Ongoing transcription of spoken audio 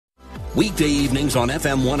Weekday evenings on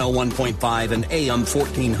FM 101.5 and AM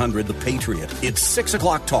 1400 The Patriot. It's 6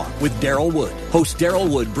 o'clock talk with Daryl Wood. Host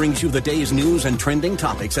Daryl Wood brings you the day's news and trending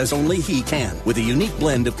topics as only he can, with a unique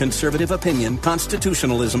blend of conservative opinion,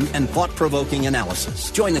 constitutionalism, and thought-provoking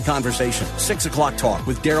analysis. Join the conversation. 6 o'clock talk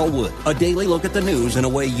with Daryl Wood. A daily look at the news in a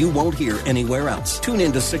way you won't hear anywhere else. Tune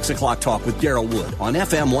in to 6 o'clock talk with Daryl Wood on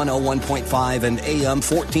FM 101.5 and AM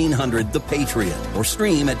 1400 The Patriot, or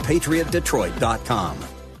stream at patriotdetroit.com.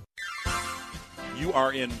 You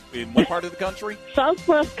are in what part of the country?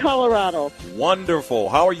 Southwest Colorado. Wonderful.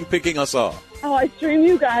 How are you picking us up? Oh, I stream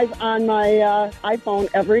you guys on my iPhone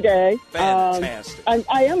every day. Fantastic.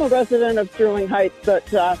 I am a resident of Sterling Heights,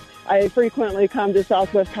 but I frequently come to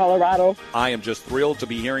Southwest Colorado. I am just thrilled to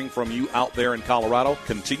be hearing from you out there in Colorado.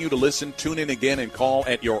 Continue to listen, tune in again, and call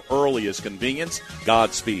at your earliest convenience.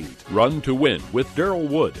 Godspeed. Run to Win with Daryl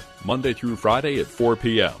Wood, Monday through Friday at 4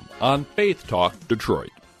 p.m. on Faith Talk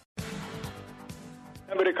Detroit.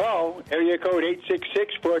 Number to call, area code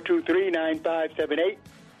 866-423-9578.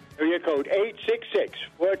 Area code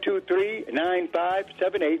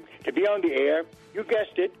 866-423-9578 to be on the air. You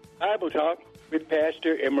guessed it, Bible Talk with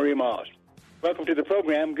Pastor Emery Moss. Welcome to the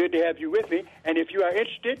program. Good to have you with me. And if you are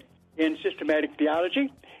interested in systematic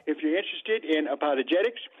theology, if you're interested in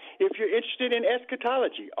apologetics, if you're interested in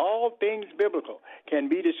eschatology, all things biblical can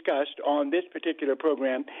be discussed on this particular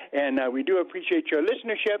program, and we do appreciate your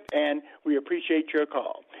listenership, and we appreciate your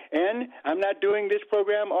call. And I'm not doing this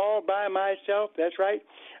program all by myself. That's right.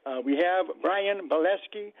 We have Brian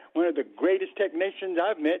Bolesky, one of the greatest technicians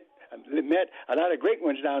I've met. I've met a lot of great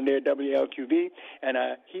ones down there at WLQV, and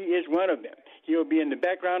he is one of them. He'll be in the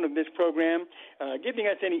background of this program, giving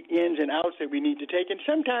us any ins and outs that we need to take, and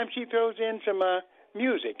sometimes he throws in some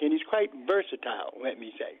music, and he's quite versatile, let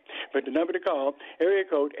me say. But the number to call, area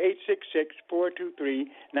code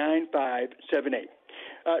 866-423-9578.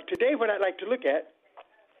 Today what I'd like to look at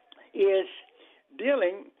is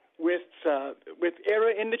dealing with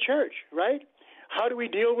error in the church, right? How do we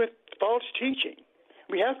deal with false teaching?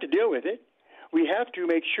 We have to deal with it. We have to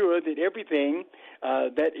make sure that everything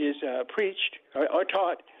that is preached or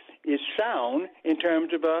taught is sound in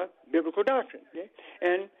terms of biblical doctrine. Okay?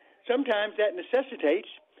 And sometimes that necessitates,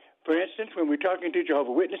 for instance, when we're talking to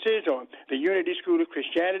Jehovah's Witnesses or the Unity School of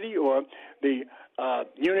Christianity or the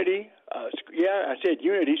Unity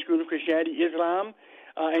School of Christianity, Islam,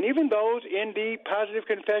 and even those in the Positive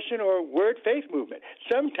Confession or Word Faith movement.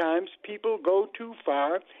 Sometimes people go too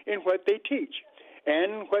far in what they teach,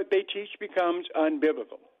 and what they teach becomes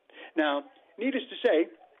unbiblical. Now, needless to say,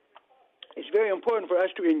 it's very important for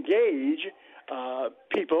us to engage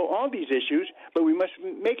people on these issues, but we must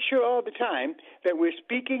make sure all the time that we're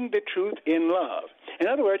speaking the truth in love. In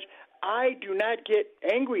other words, I do not get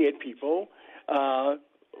angry at people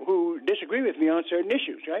who disagree with me on certain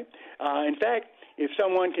issues, right? In fact, if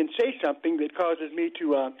someone can say something that causes me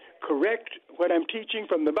to correct what I'm teaching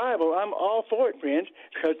from the Bible, I'm all for it, friends,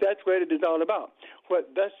 because that's what it is all about.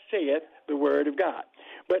 What thus saith the Word of God.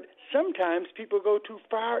 But sometimes people go too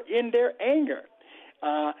far in their anger.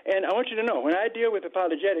 And I want you to know, when I deal with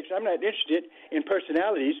apologetics, I'm not interested in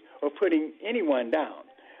personalities or putting anyone down.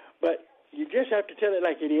 But you just have to tell it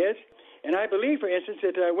like it is. And I believe, for instance,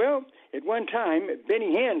 that, at one time,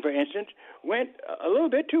 Benny Hinn, for instance, went a little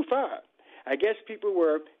bit too far. I guess people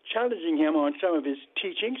were challenging him on some of his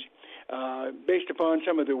teachings based upon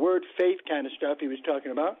some of the word faith kind of stuff he was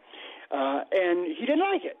talking about. And he didn't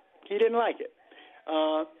like it.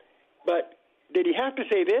 But did he have to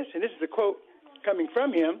say this? And this is a quote coming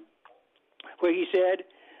from him where he said,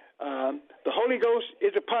 the Holy Ghost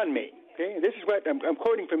is upon me. Okay, and this is what I'm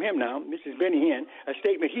quoting from him now. This is Benny Hinn, a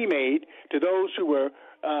statement he made to those who were,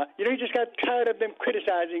 he just got tired of them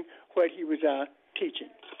criticizing what he was teaching.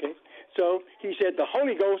 Okay, so he said, the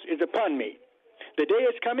Holy Ghost is upon me. The day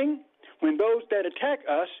is coming when those that attack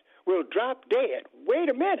us will drop dead. Wait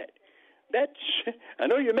a minute. I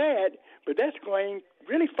know you're mad, but that's going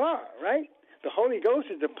really far, right? The Holy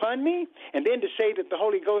Ghost is upon me, and then to say that the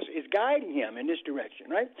Holy Ghost is guiding him in this direction,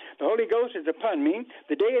 right? The Holy Ghost is upon me.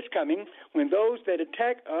 The day is coming when those that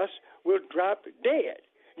attack us will drop dead.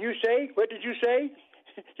 You say, what did you say?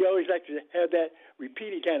 You always like to have that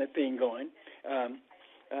repeating kind of thing going.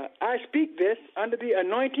 I speak this under the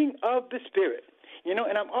anointing of the Spirit. And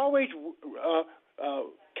I'm always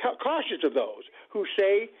cautious of those who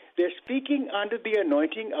say they're speaking under the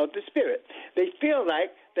anointing of the Spirit. They feel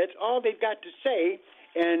like that's all they've got to say,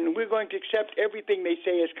 and we're going to accept everything they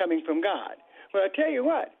say is coming from God. Well, I tell you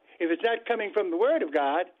what, if it's not coming from the Word of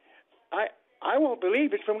God, I won't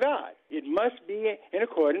believe it's from God. It must be in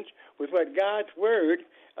accordance with what God's Word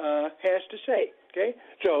has to say, okay?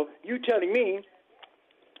 So you telling me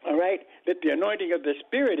all right, that the anointing of the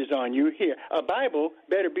Spirit is on you here. A Bible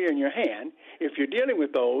better be in your hand if you're dealing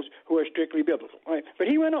with those who are strictly biblical. All right? But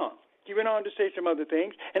he went on. He went on to say some other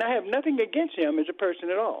things, and I have nothing against him as a person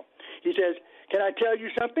at all. He says, can I tell you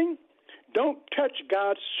something? Don't touch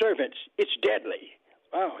God's servants. It's deadly.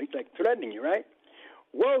 Wow, he's like threatening you, right?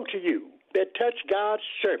 Woe to you that touch God's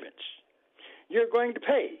servants. You're going to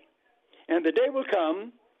pay. And the day will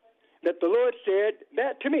come that the Lord said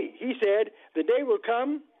that to me. He said, the day will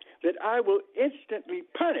come that I will instantly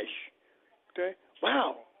punish. Okay?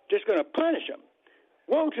 Wow, just going to punish them.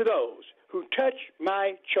 Woe to those who touch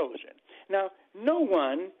my chosen. Now, no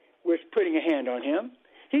one was putting a hand on him.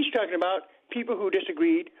 He's talking about people who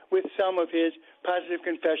disagreed with some of his positive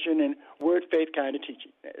confession and word faith kind of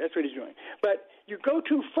teaching. That's what he's doing. But you go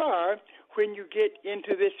too far when you get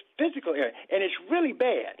into this physical area. And it's really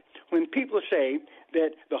bad when people say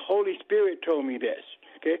that the Holy Spirit told me this,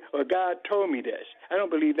 okay, or God told me this. I don't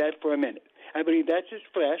believe that for a minute. I believe that's his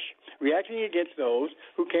flesh reacting against those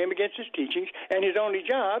who came against his teachings, and his only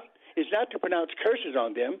job is not to pronounce curses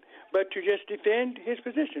on them, but to just defend his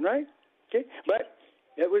position, right? Okay, but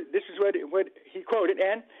this is what he quoted,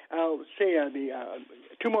 and I'll say the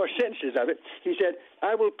two more sentences of it. He said,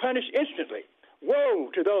 I will punish instantly. Woe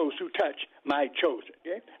to those who touch my chosen.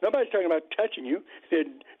 Okay? Nobody's talking about touching you. They're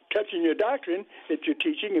touching your doctrine that you're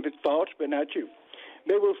teaching if it's false, but not you.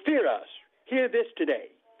 They will fear us. Hear this today.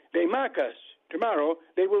 They mock us. Tomorrow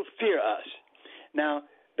they will fear us. Now,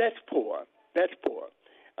 that's poor. That's poor.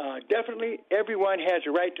 Definitely everyone has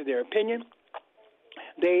a right to their opinion.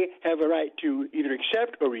 They have a right to either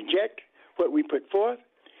accept or reject what we put forth,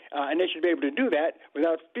 and they should be able to do that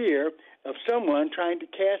without fear of someone trying to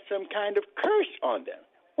cast some kind of curse on them.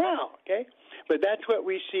 Wow, okay? But that's what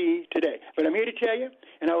we see today. But I'm here to tell you,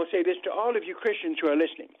 and I will say this to all of you Christians who are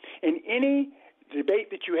listening, in any debate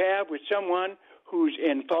that you have with someone who's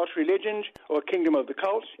in false religions or kingdom of the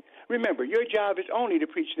cults, remember, your job is only to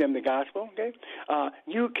preach them the gospel, okay?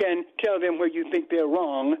 You can tell them where you think they're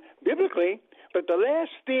wrong biblically, but the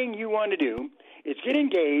last thing you want to do is get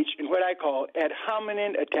engaged in what I call ad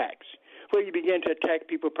hominem attacks, where you begin to attack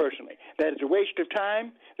people personally. That is a waste of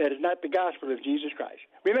time. That is not the gospel of Jesus Christ.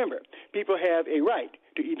 Remember, people have a right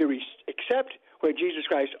to either accept what Jesus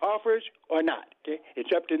Christ offers or not. Okay?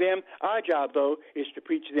 It's up to them. Our job, though, is to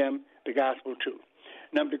preach them the gospel truth.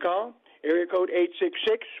 Number to call, area code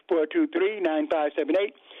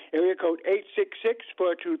 866-423-9578. Area code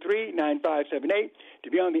 866-423-9578. To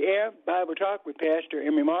be on the air, Bible Talk with Pastor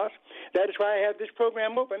Emery Moss. That is why I have this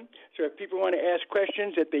program open, so if people want to ask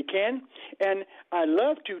questions that they can. And I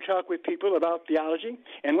love to talk with people about theology.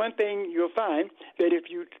 And one thing you'll find, that if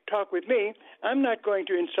you talk with me, I'm not going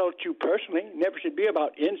to insult you personally. It never should be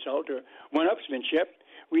about insult or one-upsmanship.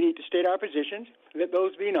 We need to state our positions, let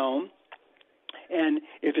those be known. And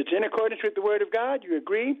if it's in accordance with the Word of God, you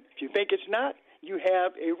agree. If you think it's not, you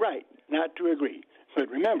have a right not to agree. But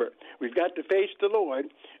remember, we've got to face the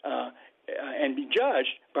Lord and be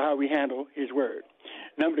judged by how we handle His Word.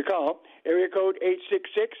 Number to call, area code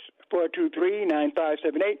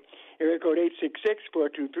 866-423-9578. Area code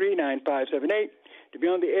 866-423-9578. To be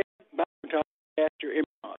on the air, Bible Talk, Pastor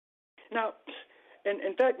Emery. Now,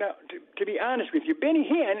 in fact, to be honest with you, Benny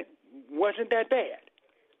Hinn wasn't that bad.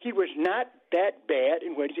 He was not that bad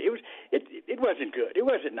in what he said. It wasn't good. It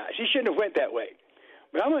wasn't nice. He shouldn't have went that way.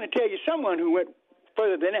 But I'm going to tell you someone who went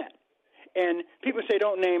further than that. And people say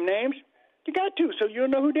don't name names. You got to, so you'll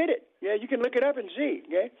know who did it. Yeah, you can look it up and see.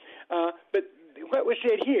 Okay, but what was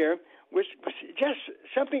said here was just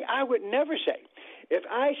something I would never say. If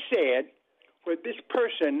I said what this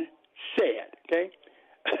person said, okay,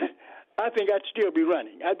 I think I'd still be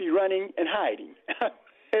running. I'd be running and hiding.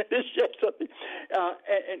 It's just something.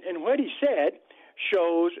 And what he said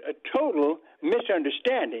shows a total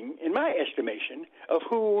misunderstanding, in my estimation, of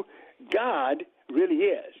who God really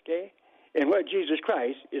is, okay, and what Jesus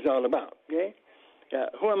Christ is all about, okay?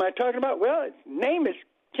 Who am I talking about? Well, his name is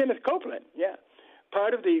Kenneth Copeland, yeah,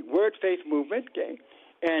 part of the Word Faith movement, okay,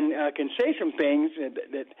 and can say some things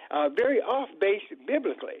that are very off-base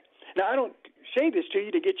biblically. Now, I don't say this to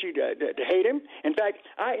you to get you to hate him. In fact,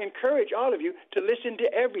 I encourage all of you to listen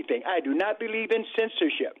to everything. I do not believe in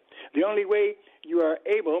censorship. The only way you are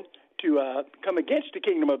able to come against the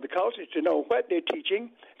kingdom of the cults is to know what they're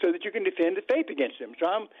teaching so that you can defend the faith against them. So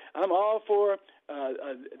I'm all for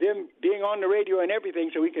them being on the radio and everything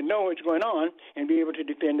so we can know what's going on and be able to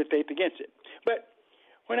defend the faith against it. But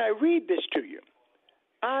when I read this to you,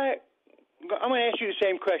 I'm going to ask you the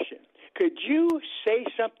same question. Could you say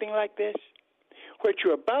something like this? What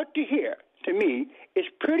you're about to hear, to me, is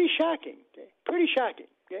pretty shocking, okay? Pretty shocking,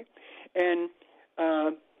 okay? And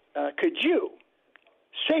could you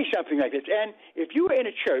say something like this. And if you were in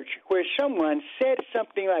a church where someone said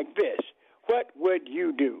something like this, what would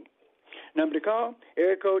you do? Number to call,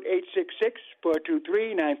 area code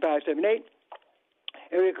 866-423-9578.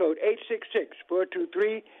 Area code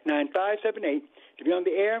 866-423-9578 to be on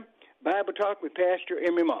the air. Bible Talk with Pastor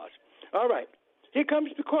Emery Moss. All right, here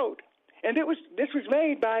comes the quote. And this was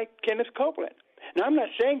made by Kenneth Copeland. Now, I'm not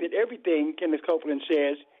saying that everything Kenneth Copeland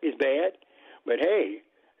says is bad, but hey,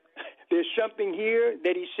 there's something here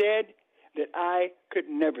that he said that I could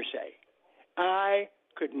never say. I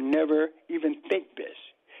could never even think this.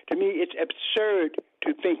 To me, it's absurd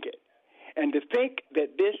to think it. And to think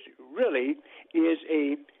that this really is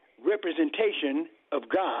a representation of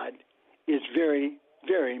God is very,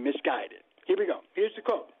 very misguided. Here we go. Here's the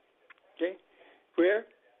quote, okay, where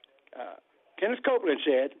Kenneth Copeland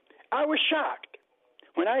said, I was shocked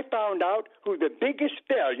when I found out who the biggest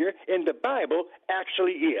failure in the Bible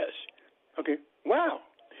actually is. Okay, wow.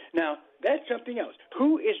 Now, that's something else.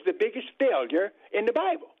 Who is the biggest failure in the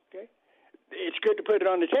Bible? Okay, it's good to put it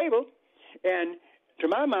on the table. And to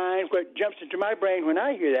my mind, what jumps into my brain when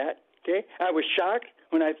I hear that, okay, I was shocked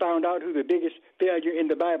when I found out who the biggest failure in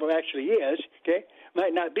the Bible actually is, okay,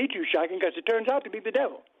 might not be too shocking because it turns out to be the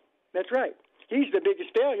devil. That's right. He's the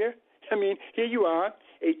biggest failure. I mean, here you are,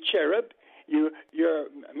 a cherub. Your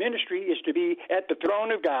ministry is to be at the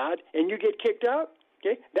throne of God, and you get kicked out.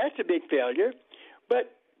 Okay, that's a big failure.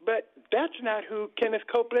 But that's not who Kenneth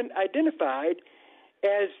Copeland identified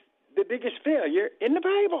as the biggest failure in the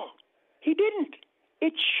Bible. He didn't.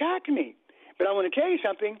 It shocked me. But I want to tell you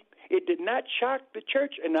something. It did not shock the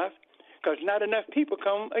church enough because not enough people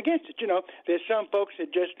come against it. You know, there's some folks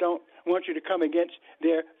that just don't want you to come against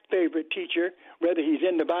their favorite teacher, whether he's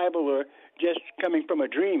in the Bible or just coming from a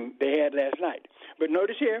dream they had last night. But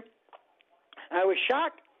notice here, I was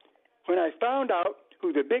shocked when I found out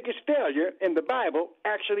who the biggest failure in the Bible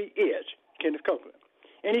actually is, Kenneth Copeland.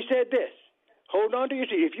 And he said this, hold on to your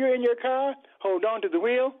seat. If you're in your car, hold on to the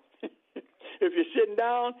wheel. If you're sitting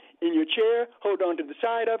down in your chair, hold on to the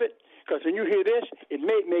side of it, because when you hear this, it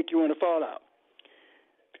may make you want to fall out.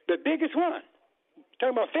 The biggest one,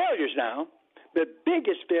 talking about failures now, the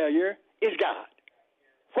biggest failure is God.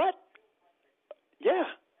 What? Yeah,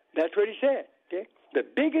 that's what he said. Okay, the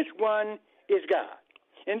biggest one is God.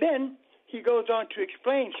 And then he goes on to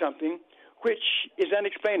explain something which is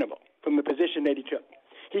unexplainable from the position that he took.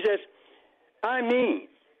 He says, I mean,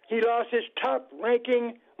 he lost his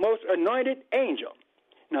top-ranking, most anointed angel.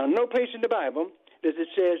 Now, no place in the Bible does it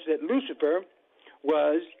says that Lucifer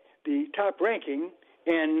was the top-ranking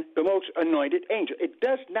and the most anointed angel. It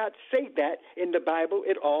does not say that in the Bible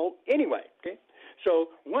at all anyway, okay? So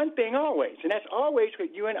one thing always, and that's always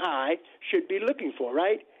what you and I should be looking for,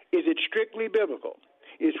 right? Is it strictly biblical?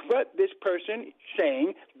 Is what this person is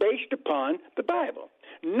saying based upon the Bible?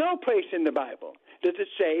 No place in the Bible does it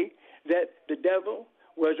say that the devil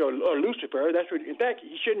was, or Lucifer, that's what, in fact,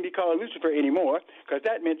 he shouldn't be called Lucifer anymore because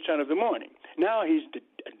that meant son of the morning. Now he's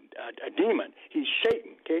a demon. He's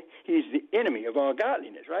Satan, okay? He's the enemy of all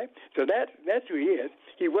godliness, right? So that's who he is.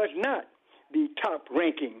 He was not the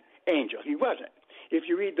top-ranking angel. He wasn't. If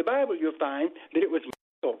you read the Bible, you'll find that it was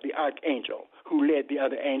Michael, the archangel, who led the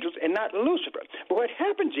other angels, and not Lucifer. But what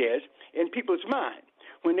happens is, in people's mind,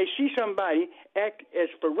 when they see somebody act as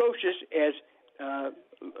ferocious as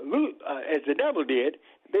the devil did,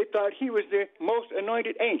 they thought he was the most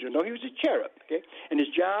anointed angel. No, he was a cherub, okay? And his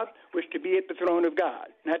job was to be at the throne of God,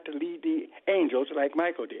 not to lead the angels like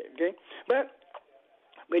Michael did, okay? But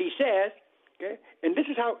he says, okay, and this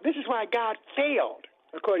is why God failed,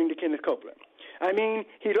 according to Kenneth Copeland. I mean,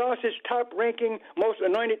 he lost his top-ranking, most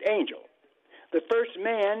anointed angel. The first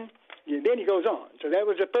man, then he goes on. So that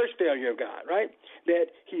was the first failure of God, right? That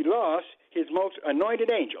he lost his most anointed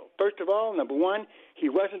angel. First of all, number one, he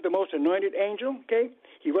wasn't the most anointed angel, okay?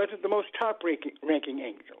 He wasn't the most top-ranking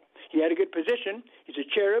angel. He had a good position. He's a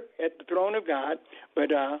cherub at the throne of God, but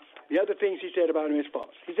the other things he said about him is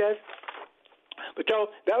false. He says, but so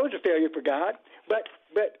that was a failure for God, but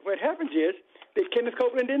what happens is that Kenneth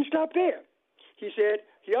Copeland didn't stop there. He said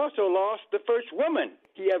he also lost the first woman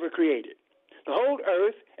he ever created, the whole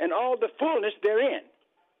earth and all the fullness therein.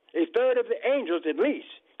 A third of the angels at least,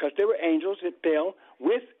 because there were angels that fell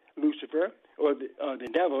with Lucifer, or the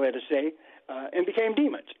devil, let us say, and became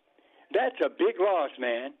demons. That's a big loss,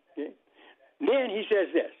 man. Okay? Then he says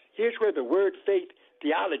this. Here's where the word faith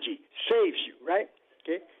theology saves you, right?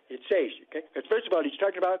 Okay? It saves you, okay? Because first of all, he's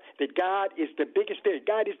talking about that God is the biggest failure.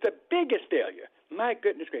 God is the biggest failure. My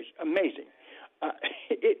goodness gracious, amazing.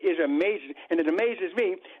 It is amazing, and it amazes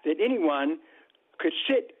me that anyone could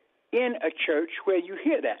sit in a church where you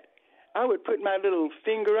hear that. I would put my little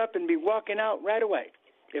finger up and be walking out right away.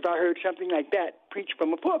 if I heard something like that preached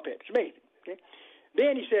from a pulpit. It's amazing. Okay?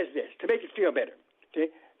 Then he says this, to make it feel better, okay?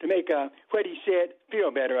 To make what he said feel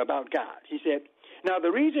better about God. He said, now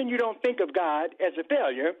the reason you don't think of God as a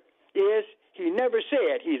failure is he never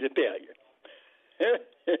said he's a failure.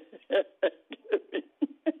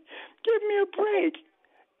 Give me a break.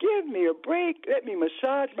 Give me a break. Let me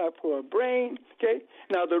massage my poor brain. Okay?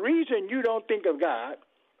 Now, the reason you don't think of God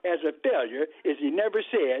as a failure is he never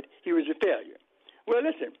said he was a failure. Well,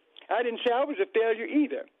 listen, I didn't say I was a failure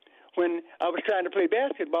either. When I was trying to play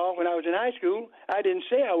basketball when I was in high school, I didn't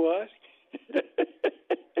say I was.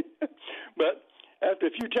 But after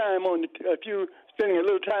spending a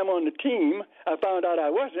little time on the team, I found out I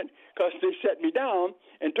wasn't, because they set me down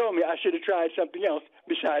and told me I should have tried something else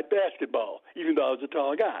besides basketball, even though I was a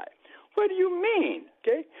tall guy. What do you mean?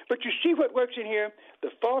 Okay? But you see what works in here?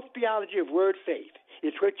 The false theology of word faith.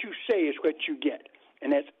 It's what you say is what you get.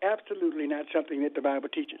 And that's absolutely not something that the Bible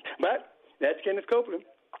teaches. But that's Kenneth Copeland.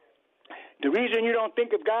 The reason you don't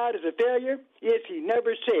think of God as a failure is he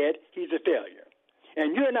never said he's a failure.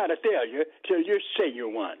 And you're not a failure till you say you're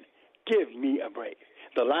one. Give me a break.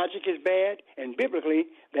 The logic is bad, and biblically,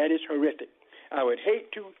 that is horrific. I would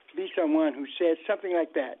hate to be someone who says something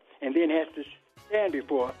like that and then has to stand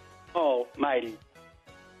before Almighty.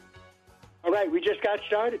 All right, we just got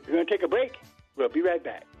started. We're going to take a break. We'll be right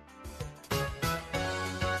back.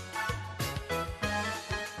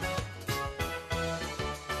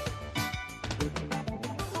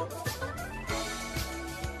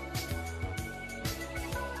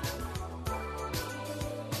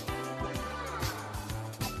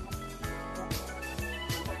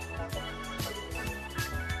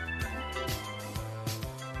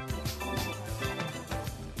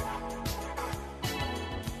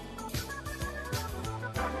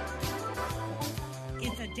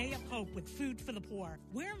 With Food for the Poor.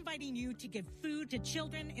 We're inviting you to give food to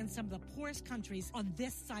children in some of the poorest countries on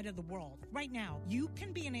this side of the world. Right now, you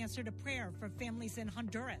can be an answer to prayer for families in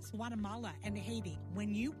Honduras, Guatemala, and Haiti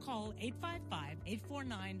when you call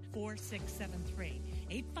 855-849-4673,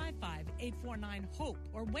 855-849-HOPE,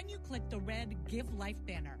 or when you click the red Give Life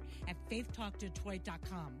banner at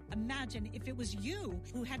faithtalkdetroit.com. Imagine if it was you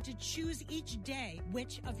who had to choose each day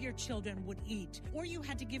which of your children would eat, or you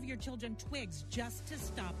had to give your children twigs just to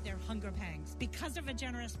stop their hunger pangs. Because of a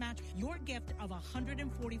generous match, your gift of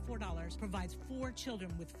 $144 provides 4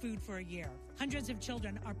 children with food for a year. Hundreds of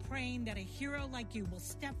children are praying that a hero like you will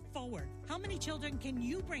step forward. How many children can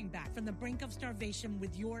you bring back from the brink of starvation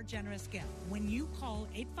with your generous gift? When you call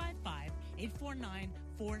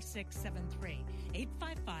 855-849-4673,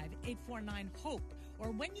 855-849-HOPE,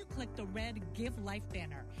 or when you click the red Give Life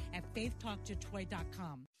banner at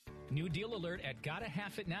faithtalkdetroit.com. New deal alert at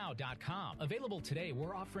gottahalfitnow.com. Available today,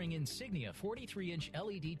 we're offering Insignia 43-inch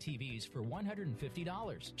LED TVs for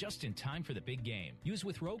 $150, just in time for the big game. Use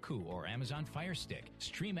with Roku or Amazon Fire Stick.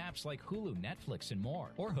 Stream apps like Hulu, Netflix, and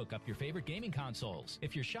more. Or hook up your favorite gaming consoles.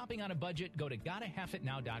 If you're shopping on a budget, go to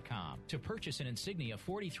gottahalfitnow.com to purchase an Insignia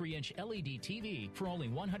 43-inch LED TV for only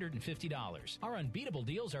 $150. Our unbeatable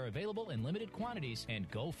deals are available in limited quantities and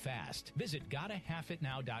go fast. Visit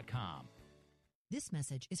gottahalfitnow.com. This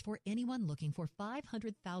message is for anyone looking for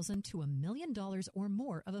 $500,000 to $1 million or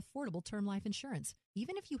more of affordable term life insurance.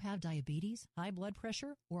 Even if you have diabetes, high blood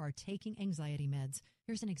pressure, or are taking anxiety meds.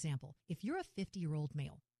 Here's an example. If you're a 50-year-old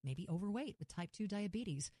male, maybe overweight with type 2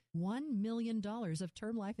 diabetes, $1 million of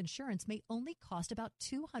term life insurance may only cost about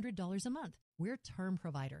 $200 a month. We're Term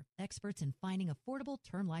Provider, experts in finding affordable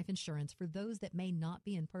term life insurance for those that may not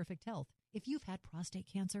be in perfect health. If you've had prostate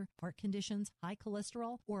cancer, heart conditions, high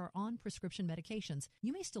cholesterol, or are on prescription medications,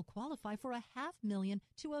 you may still qualify for $500,000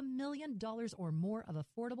 to $1 million or more of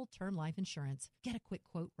affordable term life insurance. Get a quick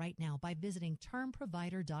quote right now by visiting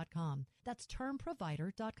termprovider.com. That's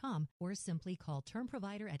termprovider.com, or simply call Term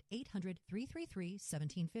Provider at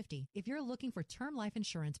 800-333-1750. If you're looking for term life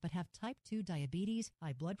insurance but have type 2 diabetes,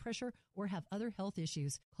 high blood pressure, or have other health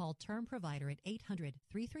issues, call Term Provider at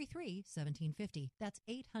 800-333-1750. That's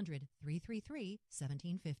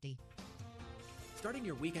 800-333-1750. Starting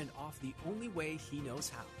your weekend off the only way he knows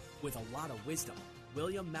how, with a lot of wisdom.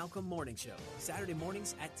 William Malcolm Morning Show, Saturday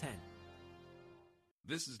mornings at 10.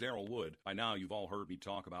 This is Daryl Wood. By now, you've all heard me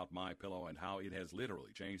talk about MyPillow and how it has literally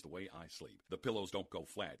changed the way I sleep. The pillows don't go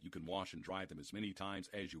flat. You can wash and dry them as many times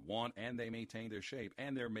as you want, and they maintain their shape,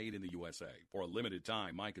 and they're made in the USA. For a limited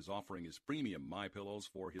time, Mike is offering his premium MyPillows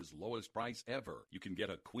for his lowest price ever. You can get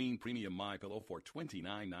a Queen Premium MyPillow for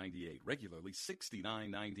 $29.98, regularly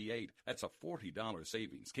 $69.98. That's a $40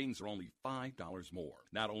 savings. Kings are only $5 more.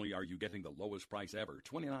 Not only are you getting the lowest price ever,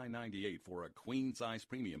 $29.98 for a queen size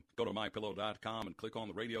premium, go to MyPillow.com and click on on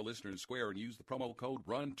the Radio Listeners Square and use the promo code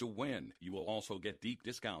RUN2WIN. You will also get deep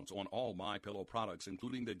discounts on all MyPillow products,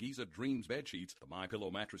 including the Giza Dreams bed sheets, the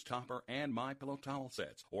MyPillow mattress topper, and MyPillow towel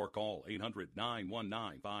sets. Or call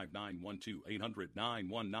 800-919-5912,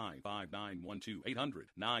 800-919-5912,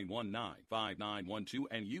 800-919-5912,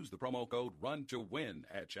 and use the promo code RUN2WIN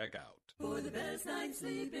at checkout. For the best night's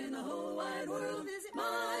sleep in the whole wide world, visit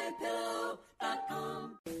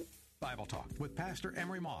MyPillow.com. Bible Talk with Pastor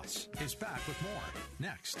Emery Moss is back with more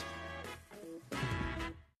next.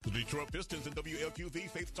 The Detroit Pistons and WLQV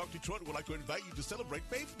Faith Talk Detroit would like to invite you to celebrate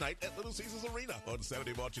Faith Night at Little Caesars Arena on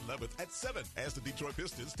Saturday, March 11th at 7 as the Detroit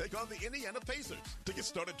Pistons take on the Indiana Pacers. Tickets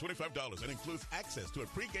start at $25 and includes access to a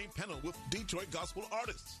pregame panel with Detroit gospel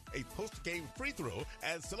artists, a post-game free throw,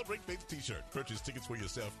 and Celebrate Faith t-shirt. Purchase tickets for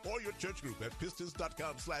yourself or your church group at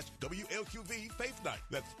pistons.com/WLQV Faith Night.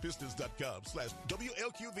 That's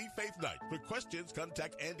pistons.com/WLQV Faith Night. For questions,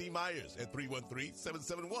 contact Andy Myers at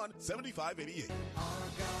 313-771-7588.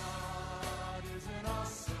 God is an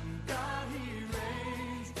awesome God, He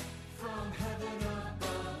reigns from heaven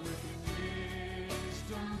above with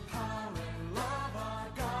wisdom, power, and love. Our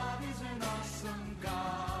God is an awesome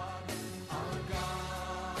God. Our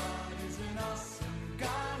God is an awesome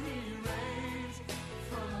God, He reigns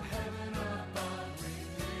from heaven above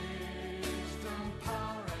with wisdom,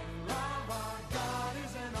 power, and love. Our God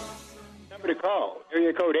is an awesome God. Number to call,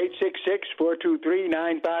 area code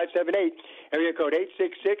 866-423-9578. Area code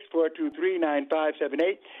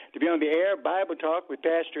 866-423-9578. To be on the air, Bible Talk with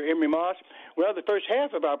Pastor Emery Moss. Well, the first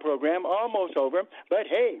half of our program almost over, but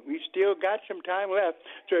hey, we've still got some time left.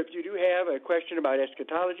 So if you do have a question about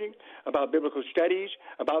eschatology, about biblical studies,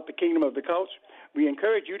 about the kingdom of the cults, we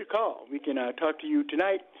encourage you to call. We can talk to you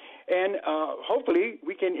tonight, and hopefully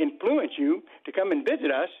we can influence you to come and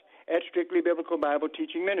visit us at Strictly Biblical Bible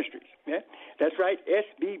Teaching Ministries. Yeah? That's right,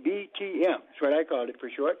 SBBTM. That's what I called it for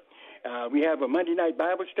short. We have a Monday night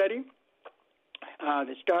Bible study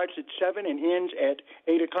that starts at 7 and ends at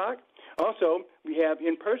 8 o'clock. Also, we have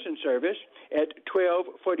in-person service at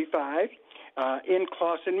 12:45 in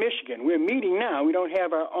Clawson, Michigan. We're meeting now. We don't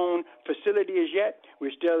have our own facility as yet.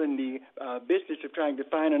 We're still in the business of trying to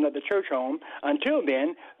find another church home. Until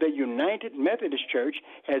then, the United Methodist Church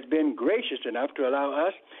has been gracious enough to allow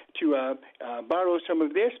us to borrow some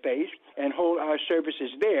of their space and hold our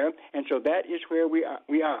services there. And so that is where we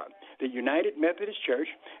are. The United Methodist Church.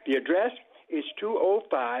 The address is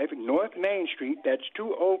 205 North Main Street. That's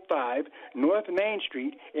 205 North Main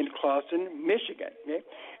Street in Clawson, Michigan. Okay?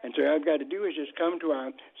 And so all I've got to do is just come to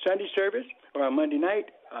our Sunday service or our Monday night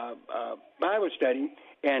Bible study,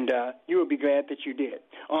 and you will be glad that you did.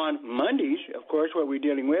 On Mondays, of course, what we're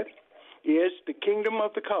dealing with is the kingdom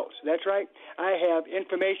of the cults. That's right. I have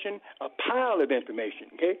information, a pile of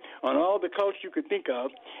information, okay, on all the cults you could think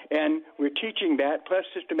of, and we're teaching that plus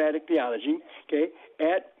systematic theology, okay,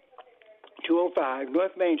 at 205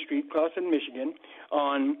 North Main Street, Clawson, Michigan,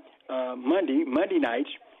 on Monday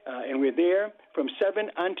nights, and we're there from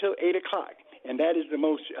 7 until 8 o'clock, and that is the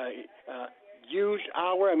most used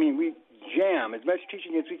hour. I mean, we jam as much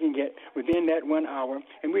teaching as we can get within that 1 hour,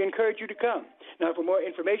 and we encourage you to come. Now, for more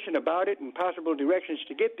information about it and possible directions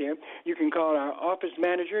to get there, you can call our office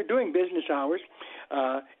manager during business hours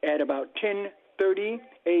at about 10:30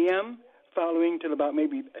 a.m., following till about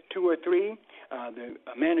maybe 2 or 3. The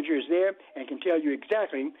manager is there and can tell you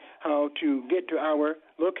exactly how to get to our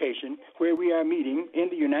location where we are meeting in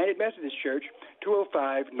the United Methodist Church,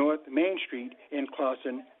 205 North Main Street in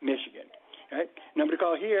Clawson, Michigan. All right? Number to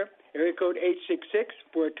call here, area code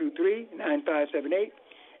 866-423-9578.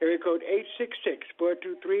 Area code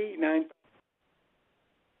 866-423-9578.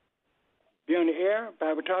 Be on the air,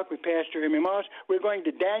 Bible Talk with Pastor Emery Moss. We're going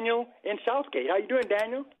to Daniel in Southgate. How you doing,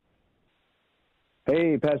 Daniel?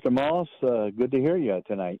 Hey, Pastor Moss. Good to hear you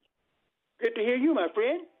tonight. Good to hear you, my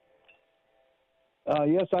friend.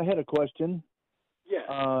 Yes, I had a question. Yeah.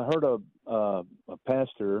 I heard a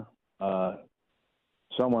pastor,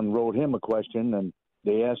 someone wrote him a question, and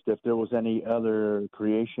they asked if there was any other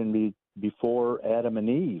creation before Adam and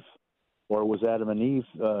Eve, or was Adam and Eve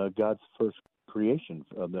God's first creation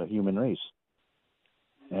of the human race?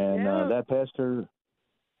 And the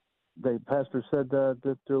pastor said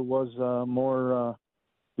that there was more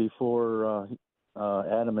before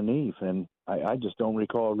Adam and Eve, and I just don't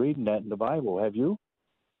recall reading that in the Bible. Have you?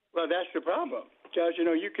 Well, that's the problem. Because,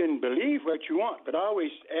 you can believe what you want, but I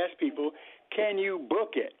always ask people, can you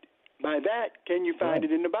book it? By that, can you find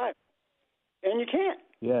it in the Bible? And you can't.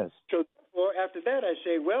 Yes. So after that, I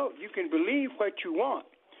say, well, you can believe what you want,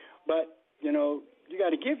 but, you got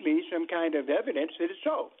to give me some kind of evidence that it's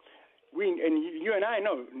so. You and I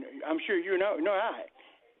know, I'm sure you know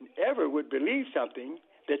ever would believe something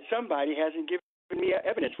that somebody hasn't given me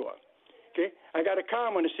evidence for. Okay, I got a car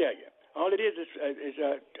I'm going to sell you. All it is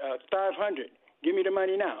 500. Give me the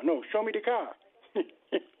money now. No, show me the car.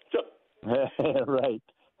 Right.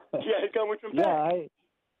 Yeah, it's coming with some facts.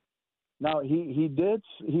 Now he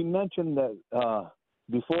mentioned that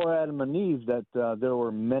before Adam and Eve that there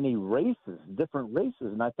were many races, different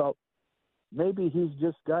races, and I thought maybe he's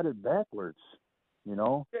just got it backwards. You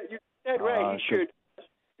know. Yeah, you said right. He should.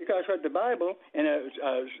 Because what the Bible, and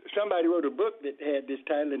somebody wrote a book that had this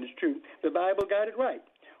title, and it's true, the Bible got it right.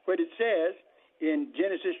 What it says in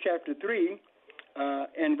Genesis chapter 3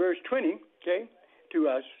 and verse 20, okay,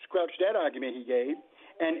 to squelch that argument he gave,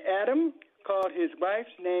 and Adam called his wife's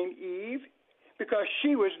name Eve because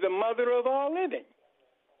she was the mother of all living.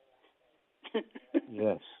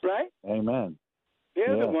 Yes. Right? Amen.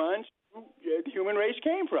 They're the ones who the human race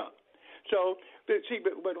came from. So,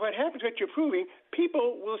 but what happens, what you're proving,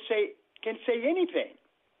 people can say anything.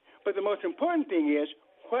 But the most important thing is,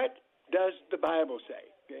 what does the Bible say?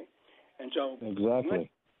 Okay? And so, exactly.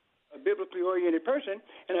 A biblically oriented person,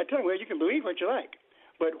 and I tell them, well, you can believe what you like,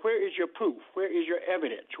 but where is your proof? Where is your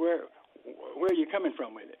evidence? Where are you coming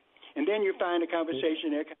from with it? And then you find a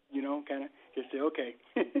conversation there, kind of just say, okay,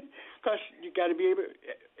 because you got to be able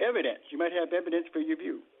evidence. You might have evidence for your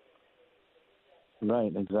view.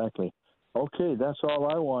 Right. Exactly. Okay, that's all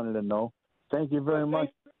I wanted to know. Thank you very much,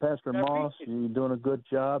 Pastor Moss. You're doing a good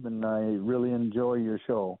job, and I really enjoy your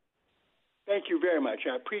show. Thank you very much.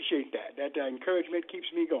 I appreciate that. That encouragement keeps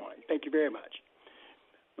me going. Thank you very much.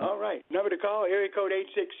 All right. Number to call, area code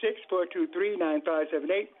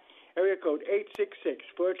 866-423-9578. Area code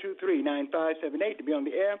 866-423-9578 to be on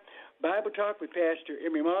the air. Bible Talk with Pastor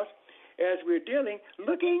Emery Moss. As we're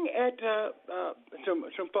looking at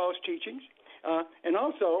some false teachings, and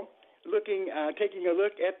also taking a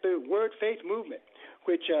look at the Word Faith movement,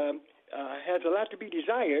 which has a lot to be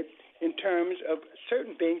desired in terms of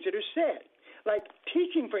certain things that are said. Like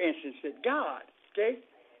teaching, for instance, that God,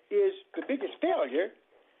 is the biggest failure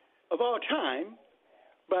of all time,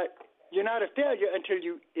 but you're not a failure until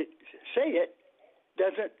you say it,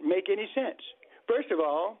 doesn't make any sense. First of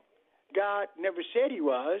all, God never said he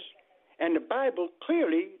was, and the Bible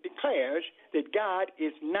clearly declares that God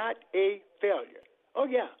is not a failure. Oh,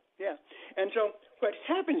 yeah. And so what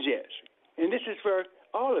happens is, and this is for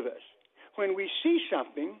all of us, when we see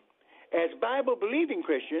something, as Bible-believing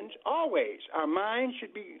Christians, always our mind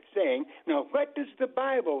should be saying, now, what does the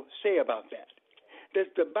Bible say about that? Does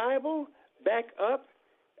the Bible back up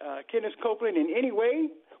Kenneth Copeland in any way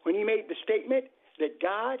when he made the statement that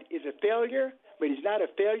God is a failure, but he's not a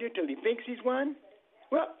failure till he thinks he's one?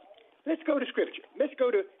 Well, let's go to Scripture. Let's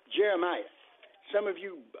go to Jeremiah. Some of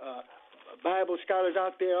you Bible scholars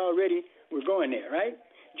out there already were going there, right?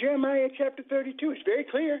 Jeremiah chapter 32 is very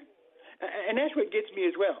clear. And that's what gets me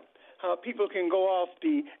as well, how people can go off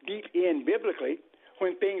the deep end biblically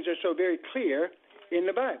when things are so very clear in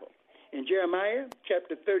the Bible. In Jeremiah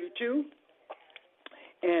chapter 32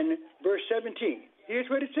 and verse 17, here's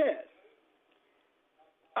what it says.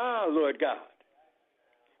 Ah, Lord God,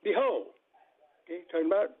 behold, talking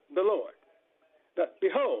about the Lord,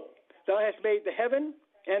 behold, thou hast made the heaven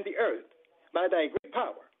and the earth by thy great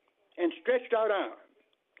power and stretched out arm,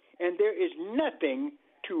 and there is nothing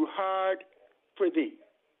too hard for thee.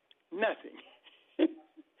 Nothing.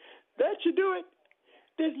 That should do it.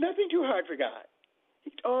 There's nothing too hard for God.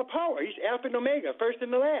 He's all power. He's Alpha and Omega, first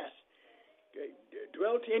and the last.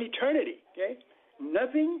 Dwelt in eternity.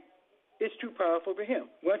 Nothing is too powerful for him.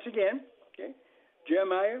 Once again,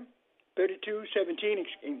 Jeremiah 32:17,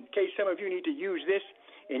 in case some of you need to use this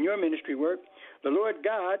in your ministry work. The Lord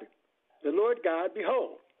God,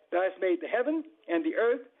 behold, thou hast made the heaven and the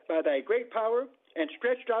earth by thy great power and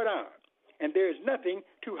stretched out arm, and there is nothing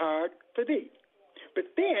too hard for thee.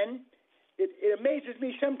 But then it amazes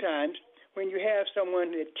me sometimes when you have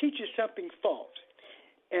someone that teaches something false.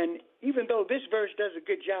 And even though this verse does a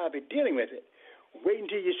good job at dealing with it, wait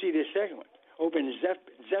until you see this second one. Open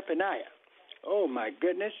Zephaniah. Oh, my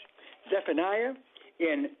goodness. Zephaniah,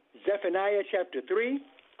 in Zephaniah chapter 3,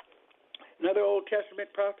 another Old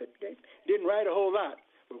Testament prophet, didn't write a whole lot,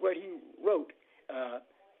 but what he wrote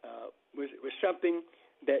was something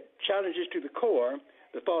that challenges to the core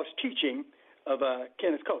the false teaching of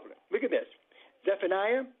Kenneth Copeland. Look at this.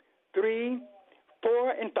 Zephaniah 3,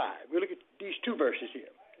 4, and 5. We'll look at these two verses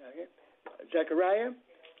here. Okay? Zephaniah,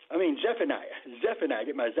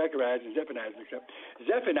 get my Zechariahs and Zephaniahs mixed up.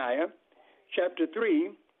 Zephaniah chapter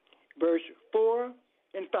 3, verse 4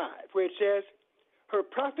 and 5, where it says, her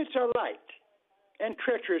prophets are light and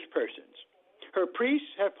treacherous persons. Her priests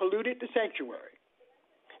have polluted the sanctuary.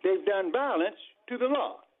 They've done violence to the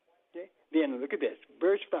law. then look at this,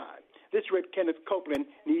 verse 5. This is what Kenneth Copeland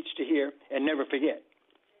needs to hear and never forget.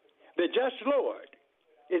 The just Lord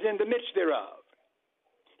is in the midst thereof.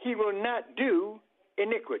 He will not do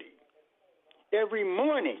iniquity. Every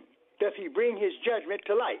morning doth he bring his judgment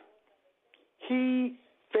to light. He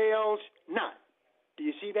fails not. Do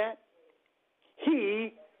you see that?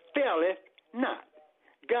 He faileth not.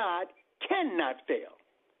 God cannot fail.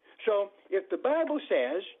 So if the Bible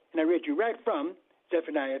says, and I read you right from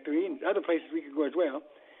Zephaniah 3 and other places we could go as well,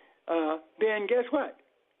 then guess what?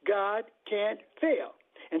 God can't fail.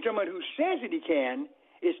 And someone who says that he can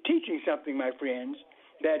is teaching something, my friends,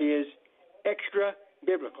 that is extra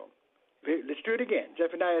biblical. Let's do it again.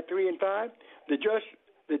 Zephaniah 3 and 5. The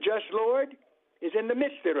just Lord is in the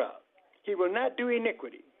midst thereof. He will not do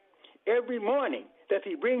iniquity. Every morning doth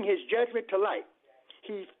he bring his judgment to light.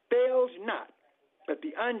 He fails not, but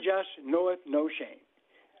the unjust knoweth no shame.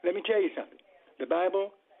 Let me tell you something. The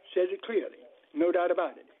Bible says it clearly, no doubt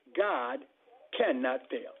about it. God cannot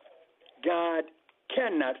fail. God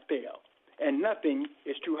cannot fail, and nothing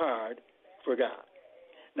is too hard for God.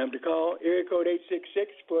 Number to call, area code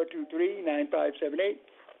 866-423-9578.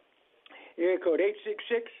 Area code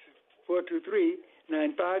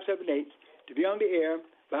 866-423-9578 to be on the air,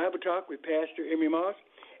 Bible Talk with Pastor Emery Moss,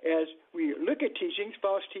 as we look at teachings,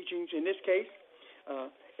 false teachings in this case,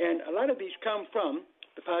 and a lot of these come from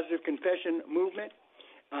the Positive Confession movement,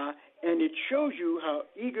 and it shows you how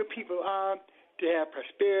eager people are to have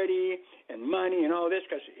prosperity and money and all this,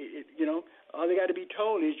 because, all they got to be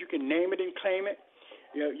told is you can name it and claim it.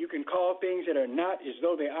 You can call things that are not as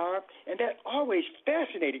though they are, and that always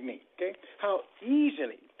fascinated me, okay, how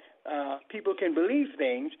easily people can believe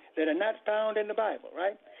things that are not found in the Bible,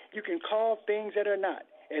 right? You can call things that are not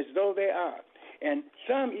as though they are, and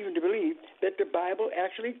some even to believe that the Bible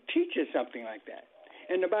actually teaches something like that,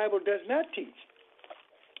 and the Bible does not teach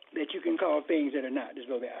that you can call things that are not as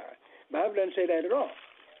though they are. The Bible doesn't say that at all.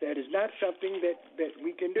 That is not something that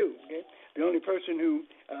we can do, okay? The only person who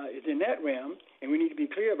is in that realm, and we need to be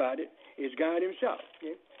clear about it, is God himself.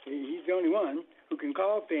 Okay? He's the only one who can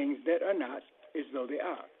call things that are not as though they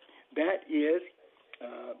are. That is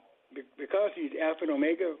because he's Alpha and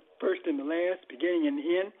Omega, first and the last, beginning and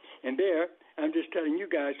the end. And there, I'm just telling you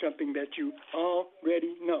guys something that you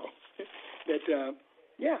already know. That's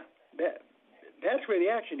where the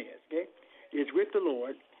action is, okay? It's with the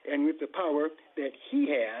Lord and with the power that he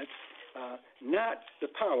has, not the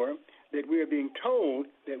power that we are being told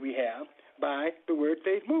that we have by the Word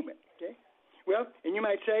Faith movement. Okay? Well, and you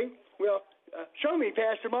might say, show me,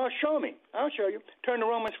 Pastor Moss, show me. I'll show you. Turn to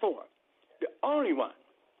Romans 4. The only one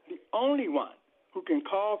who can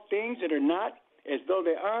call things that are not as though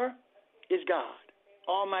they are is God,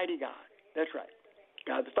 Almighty God. That's right.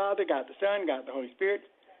 God the Father, God the Son, God the Holy Spirit,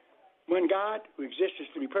 one God who exists as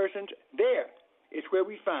three persons. There is where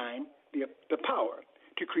we find the power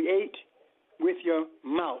to create with your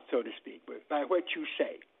mouth, so to speak, by what you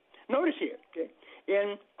say. Notice here, okay,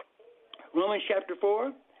 in Romans chapter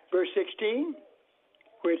 4, verse 16,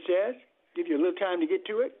 where it says, give you a little time to get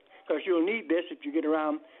to it, because you'll need this if you get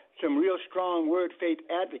around some real strong word faith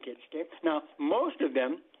advocates. Okay? Now, most of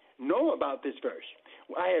them know about this verse.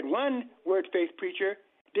 I had one word faith preacher,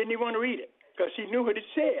 didn't even want to read it, because he knew what it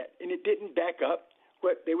said, and it didn't back up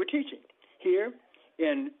what they were teaching. Here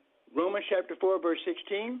in Romans chapter 4, verse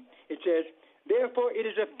 16, it says, therefore it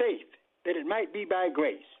is of faith that it might be by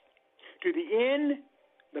grace, to the end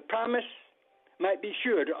the promise might be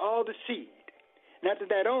sure to all the seed, not to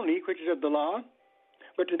that only which is of the law,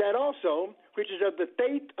 but to that also which is of the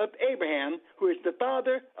faith of Abraham, who is the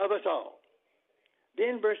father of us all.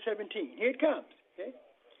 Then verse 17, here it comes, okay?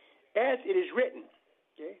 As it is written,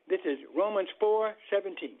 okay? This is Romans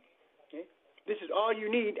 4:17. Okay? This is all you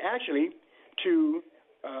need, actually, to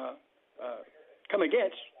come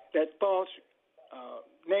against that false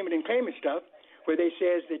name it and claim it stuff, where they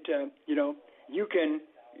says that, you can,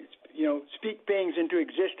 speak things into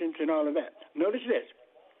existence and all of that. Notice this,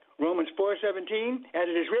 Romans 4:17, as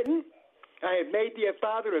it is written, I have made thee a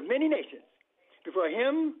father of many nations, before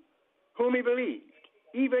him whom he believed,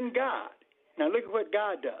 even God. Now look at what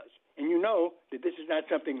God does, and you know that this is not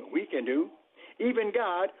something we can do. Even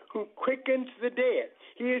God, who quickens the dead.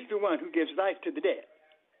 He is the one who gives life to the dead,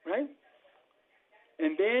 right?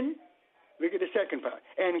 And then, look at the second part.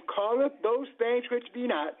 And calleth those things which be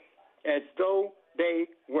not as though they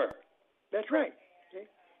were. That's right. Okay?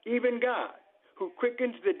 Even God, who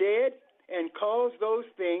quickens the dead and calls those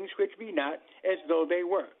things which be not as though they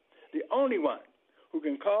were. The only one who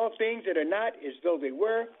can call things that are not as though they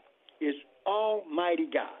were is Almighty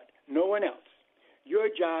God. No one else. Your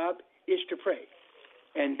job is to pray,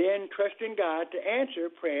 and then trust in God to answer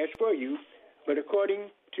prayers for you but according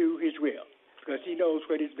to his will, because he knows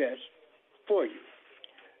what is best for you.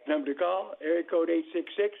 Number to call, area code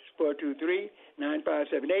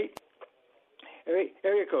 866-423-9578.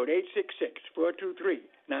 Area code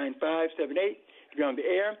 866-423-9578. To be on the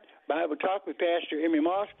air, Bible Talk with Pastor Emery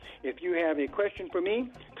Moss. If you have a question for me,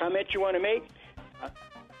 comment you want to make, you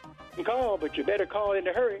can call, but you better call in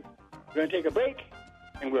a hurry. We're going to take a break,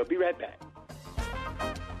 and we'll be right back.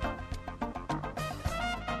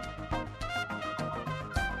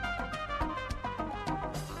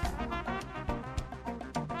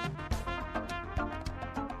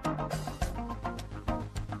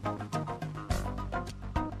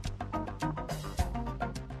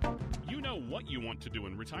 What you want to do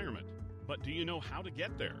in retirement, but do you know how to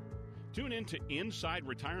get there? Tune in to Inside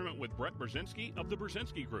Retirement with Brett Brzezinski of the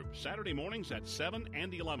Brzezinski Group, Saturday mornings at 7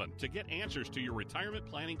 and 11 to get answers to your retirement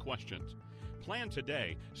planning questions. Plan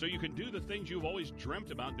today so you can do the things you've always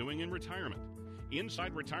dreamt about doing in retirement.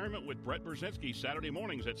 Inside Retirement with Brett Brzezinski, Saturday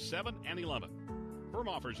mornings at 7 and 11. Firm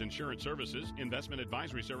offers insurance services, investment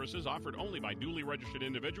advisory services offered only by duly registered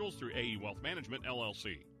individuals through AE Wealth Management,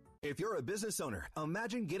 LLC. If you're a business owner,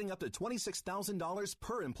 imagine getting up to $26,000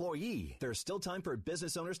 per employee. There's still time for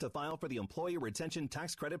business owners to file for the Employee Retention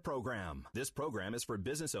Tax Credit Program. This program is for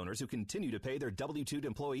business owners who continue to pay their W-2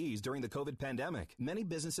 employees during the COVID pandemic. Many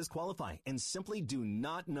businesses qualify and simply do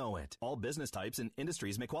not know it. All business types and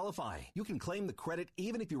industries may qualify. You can claim the credit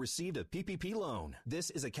even if you received a PPP loan.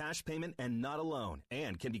 This is a cash payment and not a loan,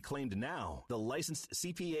 and can be claimed now. The licensed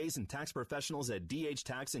CPAs and tax professionals at DH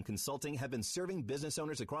Tax and Consulting have been serving business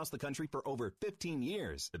owners across the country for over 15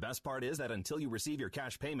 years. The best part is that until you receive your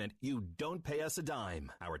cash payment, you don't pay us a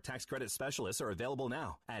dime. Our tax credit specialists are available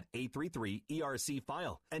now at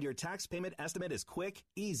 833-ERC-FILE, and your tax payment estimate is quick,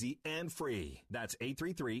 easy, and free. That's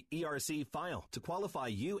 833-ERC-FILE to qualify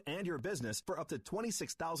you and your business for up to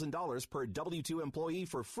 $26,000 per W-2 employee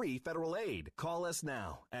for free federal aid. Call us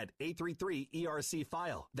now at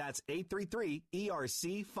 833-ERC-FILE. That's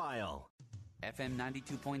 833-ERC-FILE. FM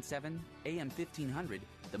 92.7, AM 1500,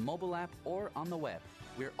 the mobile app, or on the web.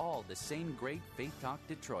 We're all the same great Faith Talk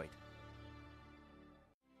Detroit.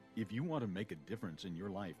 If you want to make a difference in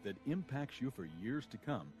your life that impacts you for years to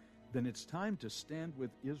come, then it's time to stand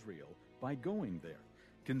with Israel by going there.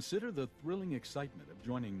 Consider the thrilling excitement of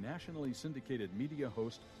joining nationally syndicated media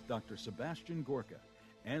host Dr. Sebastian Gorka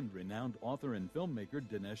and renowned author and filmmaker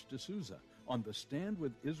Dinesh D'Souza on the Stand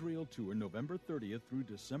with Israel tour November 30th through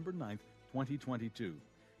December 9th, 2022.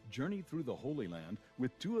 Journey through the Holy Land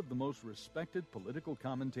with two of the most respected political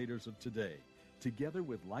commentators of today. Together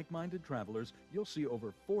with like-minded travelers, you'll see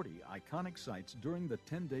over 40 iconic sites during the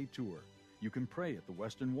 10-day tour. You can pray at the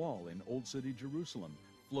Western Wall in Old City, Jerusalem,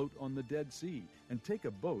 float on the Dead Sea, and take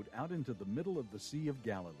a boat out into the middle of the Sea of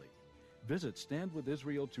Galilee. Visit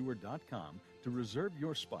StandWithIsraelTour.com to reserve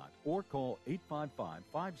your spot or call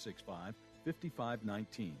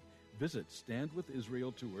 855-565-5519. Visit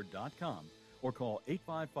StandWithIsraelTour.com or call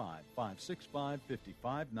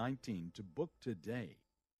 855-565-5519 to book today.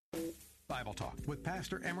 Bible Talk with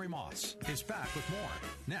Pastor Emery Moss is back with more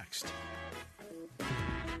next.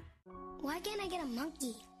 Why can't I get a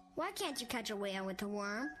monkey? Why can't you catch a whale with a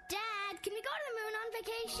worm? Dad, can we go to the moon on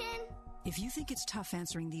vacation? If you think it's tough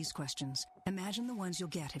answering these questions, imagine the ones you'll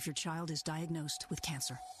get if your child is diagnosed with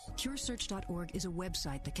cancer. CureSearch.org is a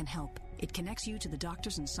website that can help. It connects you to the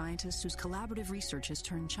doctors and scientists whose collaborative research has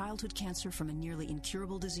turned childhood cancer from a nearly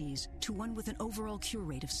incurable disease to one with an overall cure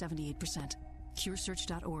rate of 78%.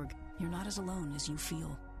 CureSearch.org. You're not as alone as you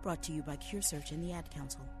feel. Brought to you by CureSearch and the Ad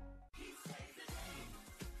Council.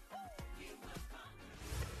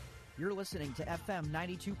 You're listening to FM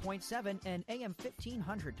 92.7 and AM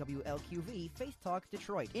 1500 WLQV Faith Talk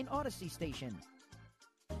Detroit in Odyssey Station.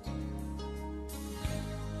 Lord,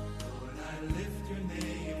 I lift your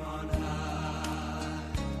name on high.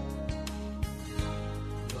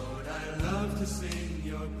 Lord, I love to sing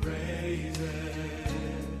your praises.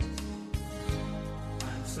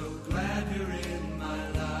 I'm so glad you're in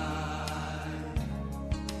my life.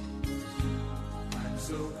 I'm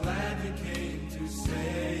so glad you came to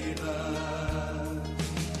save us.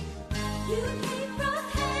 You came from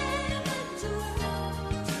heaven to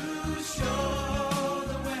earth to show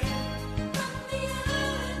the way from the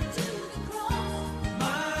earth to the cross.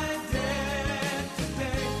 My debt to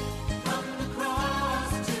pay from the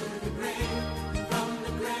cross to the grave, from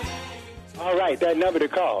the grave. All right, that number to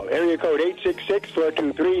call, area code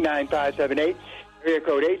 866-423-9578. Area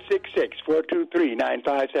code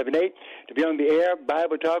 866-423-9578 to be on the air,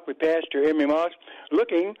 Bible Talk with Pastor Emery Moss,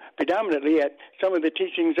 looking predominantly at some of the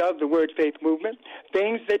teachings of the Word Faith Movement,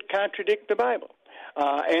 things that contradict the Bible.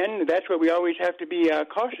 And that's what we always have to be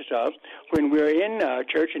cautious of when we're in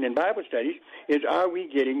church and in Bible studies, is are we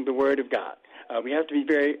getting the Word of God? We have to be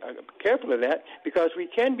very careful of that because we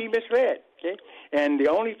can be misled, okay? And the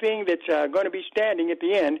only thing that's going to be standing at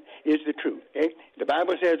the end is the truth, okay? The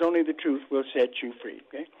Bible says only the truth will set you free,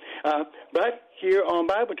 okay? But here on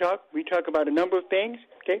Bible Talk, we talk about a number of things,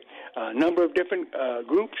 okay? A number of different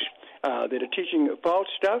groups that are teaching false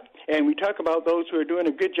stuff, and we talk about those who are doing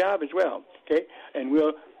a good job as well, okay? And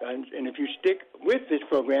and if you stick with this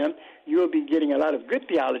program, you'll be getting a lot of good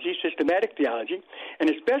theology, systematic theology, and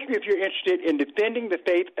especially if you're interested in defending the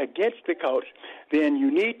faith against the cults, then you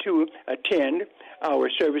need to attend our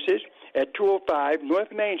services at 205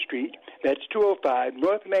 North Main Street. That's 205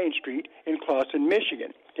 North Main Street in Clawson,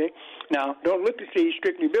 Michigan, okay? Now, don't look to see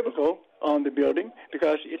Strictly Biblical on the building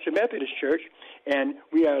because it's a Methodist church, and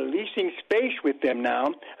we are leasing space with them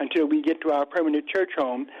now until we get to our permanent church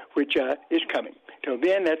home, which is coming. Till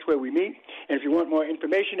then, that's where we meet. And if you want more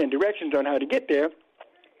information and directions on how to get there,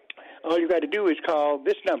 all you got to do is call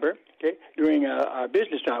this number, okay, during our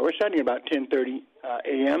business hours, starting about 10:30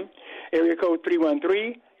 a.m., area code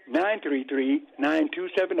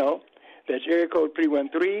 313-933-9270. That's area code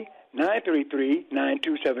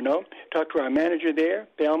 313-933-9270. Talk to our manager there,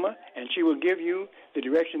 Thelma, and she will give you the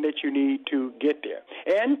direction that you need to get there.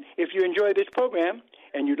 And if you enjoy this program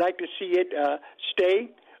and you'd like to see it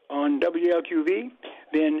stay on WLQV,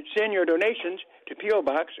 then send your donations to P.O.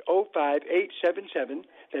 Box 05877.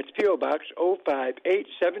 That's P.O. Box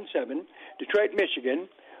 05877, Detroit, Michigan,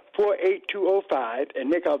 48205, and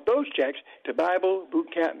make out those checks to Bible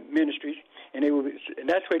Boot Camp Ministries. And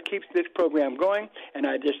that's what keeps this program going. And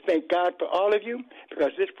I just thank God for all of you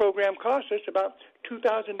because this program costs us about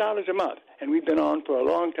 $2,000 a month. And we've been on for a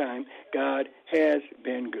long time. God has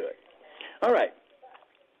been good. All right.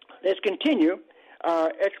 Let's continue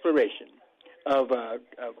our exploration of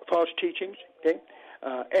false teachings, okay?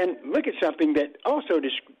 And look at something that also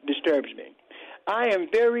disturbs me. I am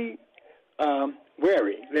very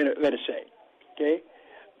wary, let us say, okay,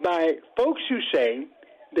 by folks who say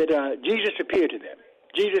that Jesus appeared to them.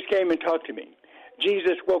 Jesus came and talked to me.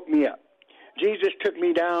 Jesus woke me up. Jesus took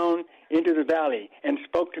me down into the valley and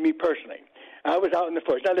spoke to me personally. I was out in the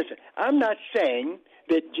forest. Now listen, I'm not saying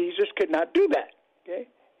that Jesus could not do that, okay?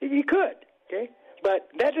 He could, okay? But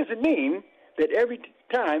that doesn't mean that every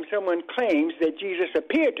time someone claims that Jesus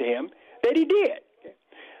appeared to him, that he did. Okay?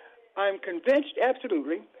 I'm convinced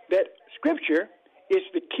absolutely that Scripture is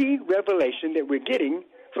the key revelation that we're getting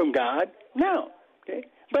from God now. Okay?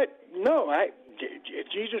 But no, if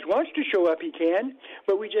Jesus wants to show up, he can,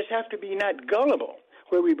 but we just have to be not gullible,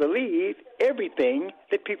 where we believe everything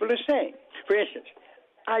that people are saying. For instance,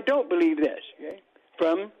 I don't believe this, okay,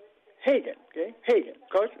 from Hagen, okay? Hagen, of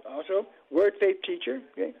course, also Word Faith teacher,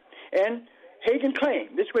 okay? And Hagen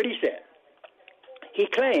claimed, this is what he said. He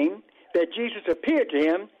claimed that Jesus appeared to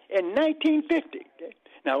him in 1950, okay?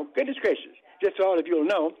 Now, goodness gracious, just so all of you will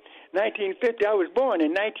know, 1950, I was born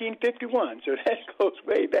in 1951, so that goes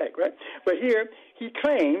way back, right? But here, he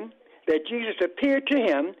claimed that Jesus appeared to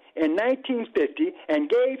him in 1950 and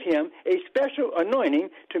gave him a special anointing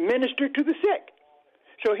to minister to the sick.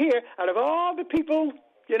 So here, out of all the people,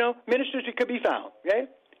 ministers that could be found, okay?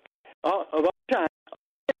 Of all time,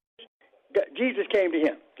 Jesus came to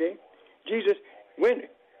him, okay? Jesus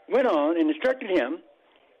went on and instructed him.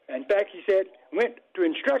 In fact, he said, went to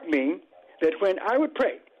instruct me that when I would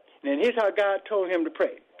pray, and here's how God told him to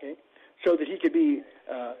pray, okay? So that he could be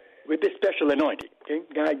with this special anointing, okay?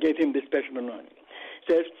 God gave him this special anointing. It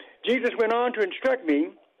says, Jesus went on to instruct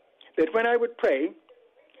me that when I would pray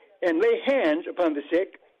and lay hands upon the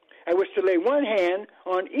sick, I was to lay one hand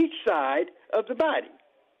on each side of the body.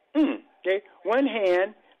 Okay, one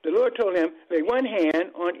hand, the Lord told him, lay one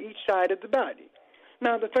hand on each side of the body.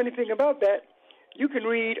 Now, the funny thing about that, you can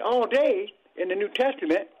read all day in the New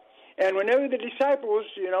Testament, and whenever the disciples,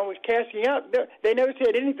 was casting out, they never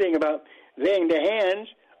said anything about laying their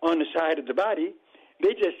hands on the side of the body.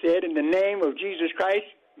 They just said, in the name of Jesus Christ,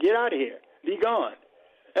 get out of here, be gone.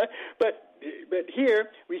 But here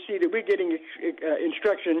we see that we're getting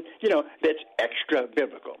instruction, that's extra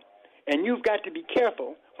biblical. And you've got to be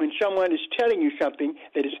careful when someone is telling you something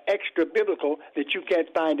that is extra biblical that you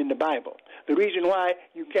can't find in the Bible. The reason why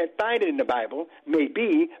you can't find it in the Bible may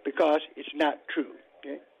be because it's not true.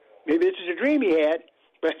 Okay? Maybe this is a dream he had,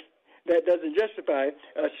 but that doesn't justify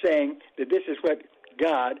us saying that this is what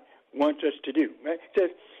God wants us to do. Right?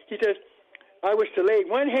 He says, I was to lay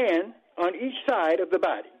one hand on each side of the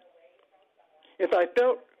body. If I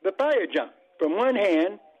felt the fire jump from one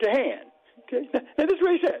hand to hand. Okay? Now this is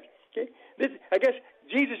what he says. Okay? I guess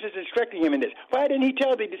Jesus is instructing him in this? Why didn't he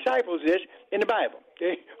tell the disciples this in the Bible?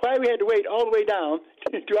 Okay? Why we had to wait all the way down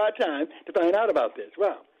to our time to find out about this?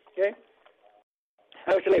 Well, okay?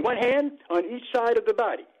 I was to lay one hand on each side of the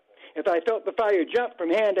body. If I felt the fire jump from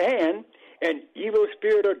hand to hand, an evil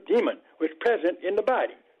spirit or demon was present in the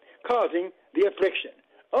body, causing the affliction.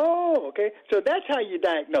 Oh, okay. So that's how you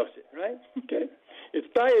diagnose it, right? Okay.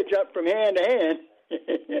 If fire jumped from hand to hand,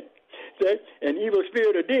 an evil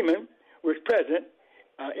spirit or demon was present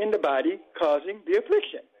in the body, causing the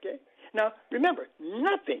affliction. Okay. Now, remember,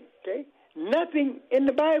 nothing in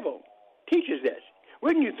the Bible teaches this.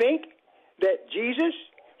 Wouldn't you think that Jesus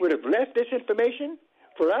would have left this information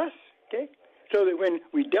for us, okay, so that when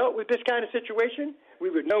we dealt with this kind of situation, we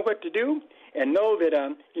would know what to do and know that,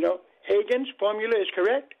 Hagen's formula is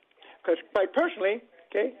correct? Because quite personally,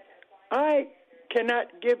 okay, I cannot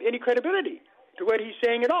give any credibility to what he's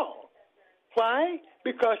saying at all. Why?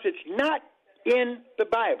 Because it's not in the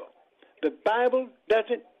Bible. The Bible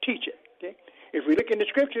doesn't teach it, okay? If we look in the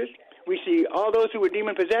Scriptures, we see all those who were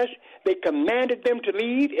demon-possessed, they commanded them to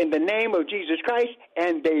leave in the name of Jesus Christ,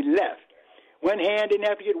 and they left. One hand didn't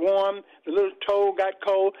have to get warm, the little toe got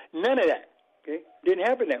cold, none of that, okay? Didn't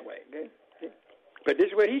happen that way, okay? But this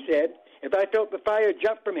is what he said: if I felt the fire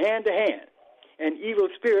jump from hand to hand, an evil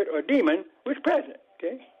spirit or demon was present,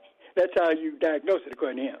 okay? That's how you diagnose it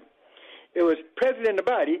according to him. It was present in the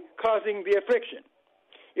body, causing the affliction.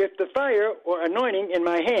 If the fire or anointing in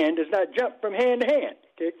my hand does not jump from hand to hand,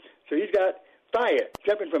 okay? So he's got fire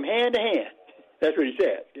jumping from hand to hand. That's what he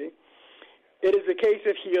said, okay? It is a case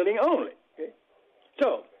of healing only, okay?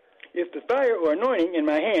 So, if the fire or anointing in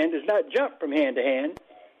my hand does not jump from hand to hand,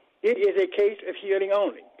 it is a case of healing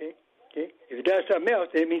only, okay? Okay? If it does something else,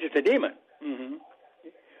 then it means it's a demon. Mm-hmm.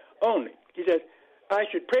 Okay? Only. He says, I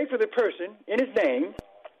should pray for the person in his name,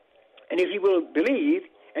 and if he will believe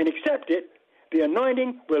and accept it, the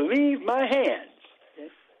anointing will leave my hands,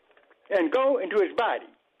 okay, and go into his body.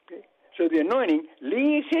 Okay? So the anointing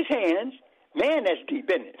leaves his hands. Man, that's deep,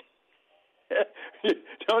 isn't it? The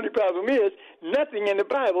only problem is nothing in the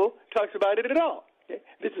Bible talks about it at all. Okay?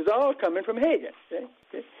 This is all coming from Hagen. Okay?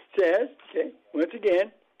 Okay? Says, okay, once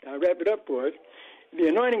again, I'll wrap it up for us. The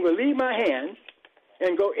anointing will leave my hands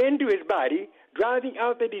and go into his body, driving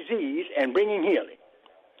out the disease and bringing healing.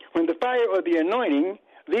 When the fire or the anointing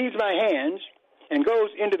leaves my hands and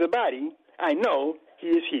goes into the body, I know he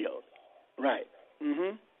is healed. Right.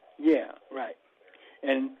 Mm-hmm. Yeah, right.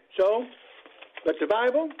 And so, but the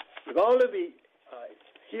Bible, with all of the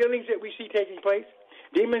healings that we see taking place,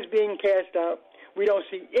 demons being cast out, we don't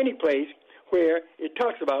see any place where it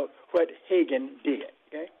talks about what Hagen did.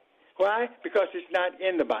 Okay? Why? Because it's not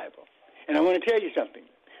in the Bible. And I want to tell you something.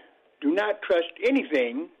 Do not trust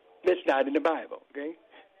anything that's not in the Bible. Okay?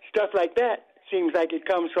 Stuff like that seems like it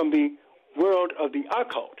comes from the world of the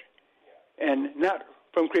occult and not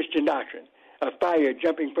from Christian doctrine. A fire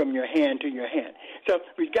jumping from your hand to your hand. So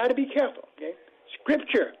we've got to be careful. Okay?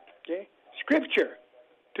 Scripture. Okay? Scripture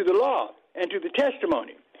to the law and to the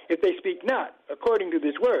testimony. If they speak not according to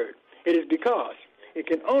this word, it is because, it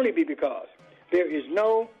can only be because, there is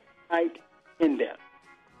no light in them.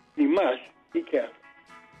 We must be careful.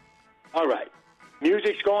 All right.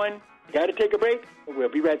 Music's going. Got to take a break, but we'll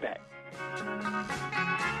be right back.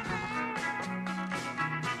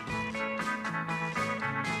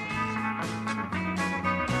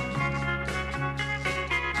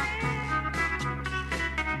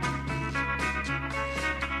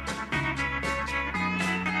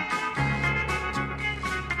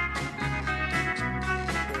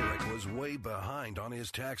 Behind on his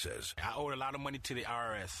taxes. I owed a lot of money to the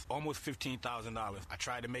IRS, almost $15,000. I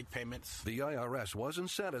tried to make payments. The IRS wasn't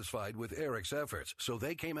satisfied with Eric's efforts, so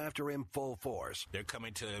they came after him full force. They're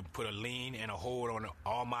coming to put a lien and a hold on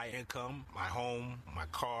all my income, my home, my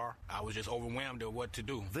car. I was just overwhelmed at what to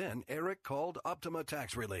do. Then Eric called Optima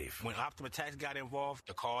Tax Relief. When Optima Tax got involved,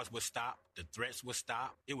 the calls would stop, the threats would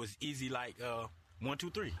stop. It was easy like 1,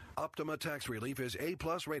 2, 3. Optima Tax Relief is A+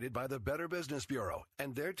 rated by the Better Business Bureau,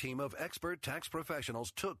 and their team of expert tax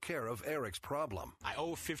professionals took care of Eric's problem. I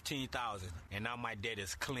owe $15,000, and now my debt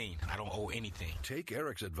is clean. I don't owe anything. Take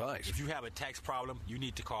Eric's advice. If you have a tax problem, you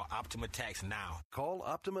need to call Optima Tax now. Call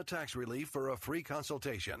Optima Tax Relief for a free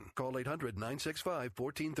consultation. Call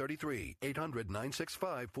 800-965-1433.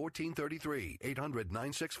 800-965-1433.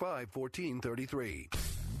 800-965-1433.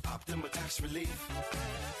 Optima Tax Relief.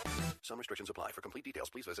 Some restrictions apply. For complete details,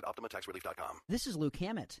 please visit OptimaTaxRelief.com. This is Luke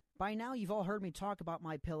Hammett. By now, you've all heard me talk about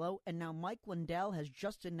MyPillow, and now Mike Lindell has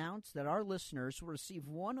just announced that our listeners will receive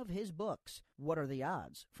one of his books, What are the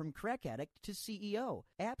odds? From crack addict to CEO.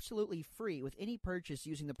 Absolutely free with any purchase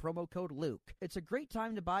using the promo code Luke. It's a great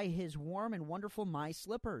time to buy his warm and wonderful My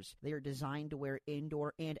Slippers. They are designed to wear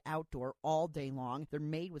indoor and outdoor all day long. They're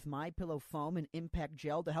made with MyPillow foam and impact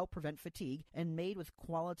gel to help prevent fatigue and made with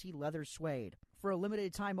quality leather suede. For a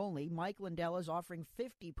limited time only, Mike Lindell is offering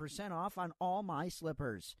 50% off on all My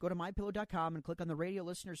Slippers. Go to MyPillow.com and click on the radio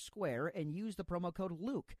listener square and use the promo code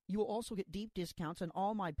Luke. You will also get deep discounts on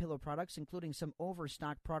all MyPillow products, including some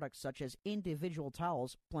overstock products such as individual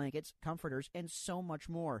towels, blankets, comforters, and so much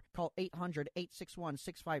more. Call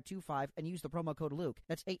 800-861-6525 and use the promo code Luke.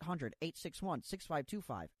 That's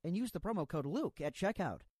 800-861-6525 and use the promo code Luke at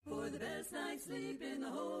checkout. For the best night's sleep in the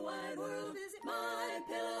whole wide world, visit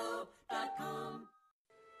MyPillow.com.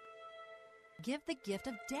 Give the gift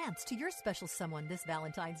of dance to your special someone this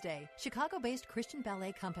Valentine's Day. Chicago-based Christian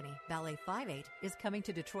ballet company Ballet 5-8 is coming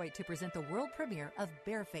to Detroit to present the world premiere of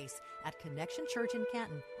Bareface at Connection Church in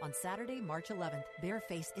Canton on Saturday, March 11th.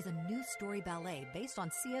 Bareface is a new story ballet based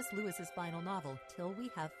on C.S. Lewis's final novel, Till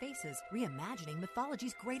We Have Faces, reimagining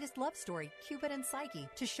mythology's greatest love story, Cupid and Psyche,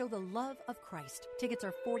 to show the love of Christ. Tickets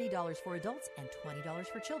are $40 for adults and $20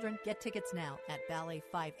 for children. Get tickets now at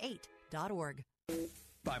ballet58.org.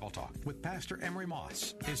 Bible Talk with Pastor Emery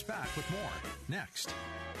Moss is back with more next.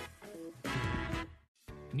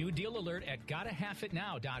 New deal alert at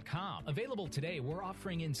GottaHalfItNow.com. Available today, we're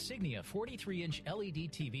offering Insignia 43-inch LED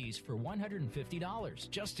TVs for $150,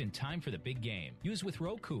 just in time for the big game. Use with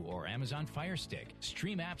Roku or Amazon Fire Stick.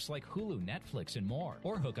 Stream apps like Hulu, Netflix, and more.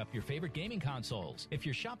 Or hook up your favorite gaming consoles. If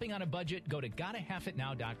you're shopping on a budget, go to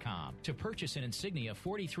GottaHalfItNow.com to purchase an Insignia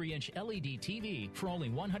 43-inch LED TV for only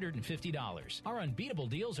 $150. Our unbeatable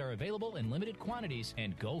deals are available in limited quantities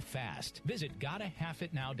and go fast. Visit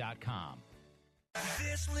GottaHalfItNow.com.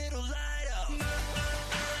 This little light up, I'm gonna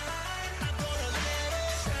let it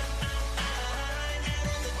shine,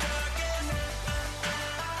 and in the darkest,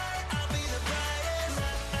 I'll be the brightest.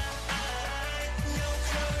 No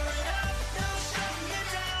covering up, no shutting it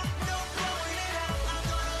down, no blowing it out. I'm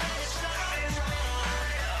gonna let it shine.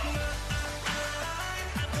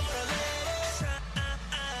 I'm gonna let it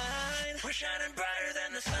shine. We're shining brighter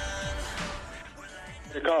than the sun.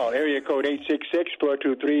 To call, area code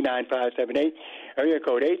 866-423-9578. Area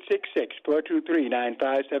code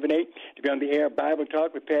 866-423-9578 to be on the air Bible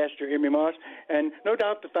Talk with Pastor Emery Moss. And no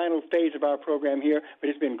doubt the final phase of our program here, but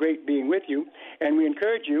it's been great being with you. And we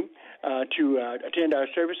encourage you to attend our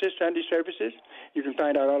services, Sunday services. You can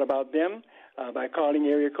find out all about them by calling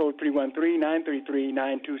area code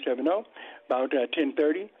 313-933-9270 about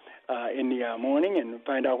 10:30 in the morning and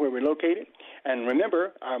find out where we're located. And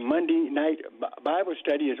remember our Monday night Bible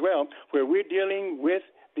study as well, where we're dealing with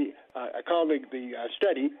I call the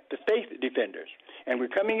study the Faith Defenders. And we're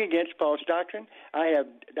coming against false doctrine. I have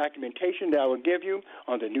documentation that I will give you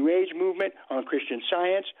on the New Age movement, on Christian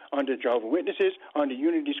Science, on the Jehovah's Witnesses, on the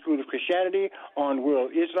Unity School of Christianity, on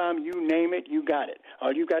World Islam. You name it, you got it.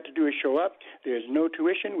 All you've got to do is show up. There's no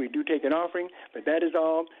tuition. We do take an offering, but that is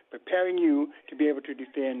all preparing you to be able to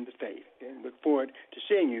defend the faith. And look forward to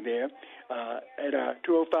seeing you there at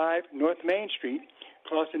 205 North Main Street,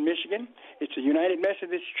 Clawson, Michigan. It's a United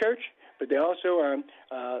Methodist Church, but they also are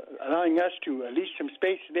allowing us to lease some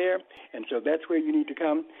space there, and so that's where you need to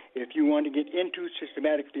come if you want to get into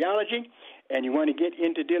systematic theology and you want to get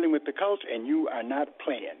into dealing with the cults, and you are not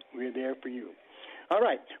playing. We're there for you. All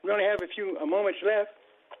right, we only have a few moments left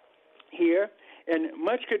here, and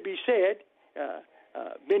much could be said.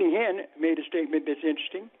 Benny Hinn made a statement that's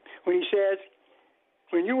interesting when he says,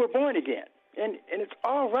 when you were born again, and it's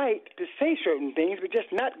all right to say certain things, but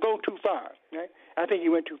just not go too far. Right? I think he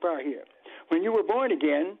went too far here. When you were born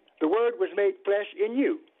again, the Word was made flesh in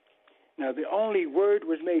you. Now, the only Word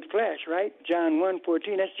was made flesh, right? John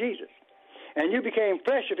 1:14, that's Jesus. And you became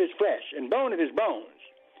flesh of his flesh and bone of his bones.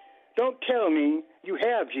 Don't tell me you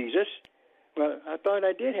have Jesus. Well, I thought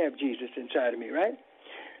I did have Jesus inside of me, right?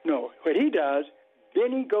 No, what he does,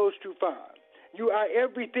 then he goes too far. You are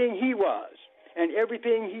everything he was, and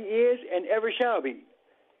everything he is and ever shall be.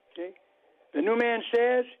 Okay? The new man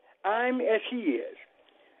says, I'm as he is.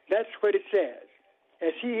 That's what it says.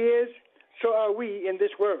 As he is, so are we in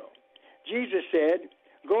this world. Jesus said,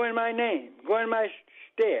 go in my name, go in my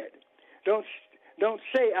stead. Don't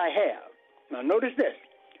say I have. Now notice this.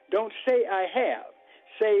 Don't say I have.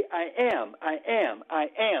 Say I am, I am, I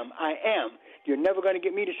am, I am. You're never going to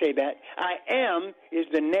get me to say that. I am is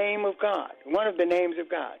the name of God, one of the names of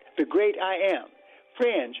God, the great I am.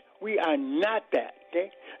 Friends, we are not that.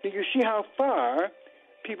 Okay? Do you see how far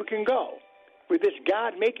people can go with this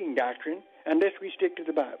God-making doctrine unless we stick to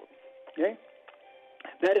the Bible? Okay?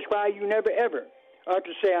 That is why you never, ever ought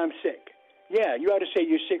to say I'm sick. Yeah, you ought to say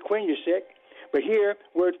you're sick when you're sick. But here,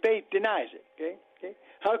 word faith denies it. Okay?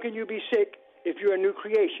 How can you be sick if you're a new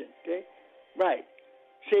creation? Okay? Right.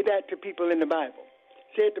 Say that to people in the Bible.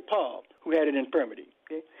 Say it to Paul, who had an infirmity.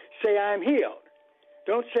 Okay? Say, I'm healed.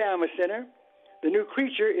 Don't say I'm a sinner. The new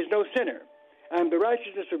creature is no sinner. I'm the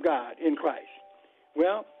righteousness of God in Christ.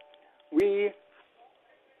 Well, we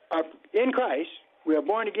are in Christ. We are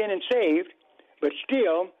born again and saved, but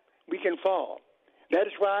still we can fall. That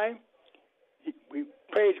is why we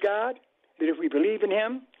praise God that if we believe in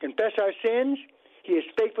him, confess our sins, he is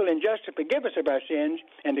faithful and just to forgive us of our sins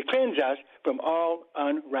and to cleanse us from all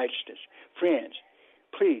unrighteousness. Friends,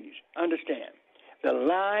 please understand the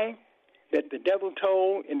lie that the devil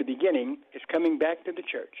told in the beginning is coming back to the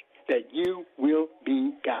church, that you will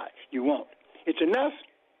be God. You won't. It's enough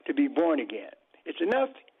to be born again. It's enough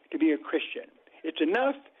to be a Christian. It's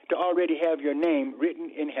enough to already have your name written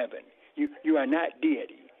in heaven. You are not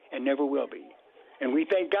deity and never will be. And we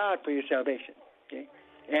thank God for your salvation, okay?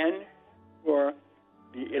 And for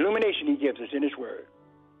the illumination he gives us in his word.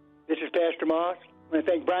 This is Pastor Moss. I want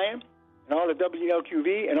to thank Brian and all of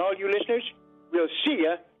WLQV and all you listeners. We'll see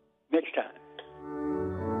you next time.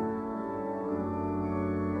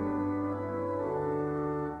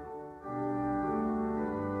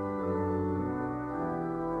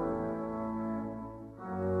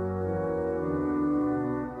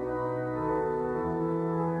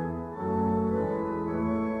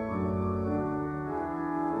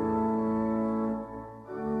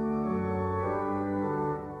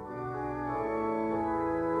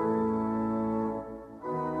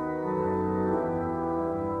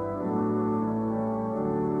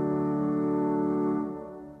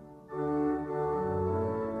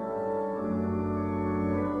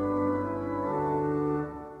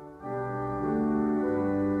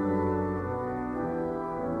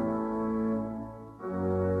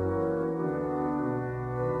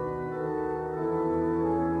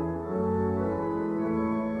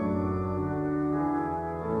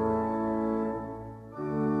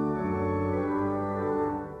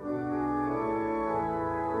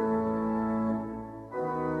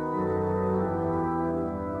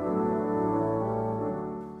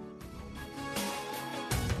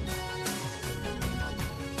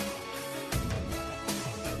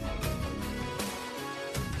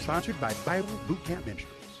 Sponsored by Bible Boot Camp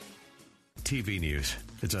Ministries. TV news.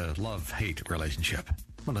 It's a love-hate relationship.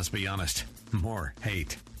 Well, let's be honest. More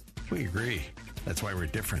hate. We agree. That's why we're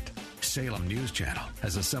different. Salem News Channel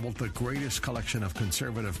has assembled the greatest collection of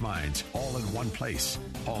conservative minds all in one place.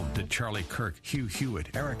 Home to Charlie Kirk, Hugh Hewitt,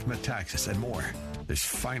 Eric Metaxas, and more. There's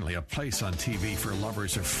finally a place on TV for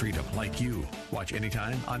lovers of freedom like you. Watch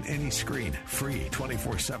anytime, on any screen, free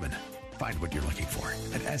 24/7. Find what you're looking for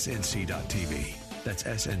at snc.tv. That's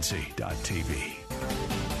snc.tv.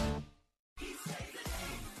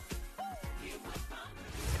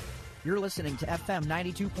 You're listening to FM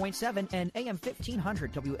 92.7 and AM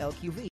 1500 WLQV.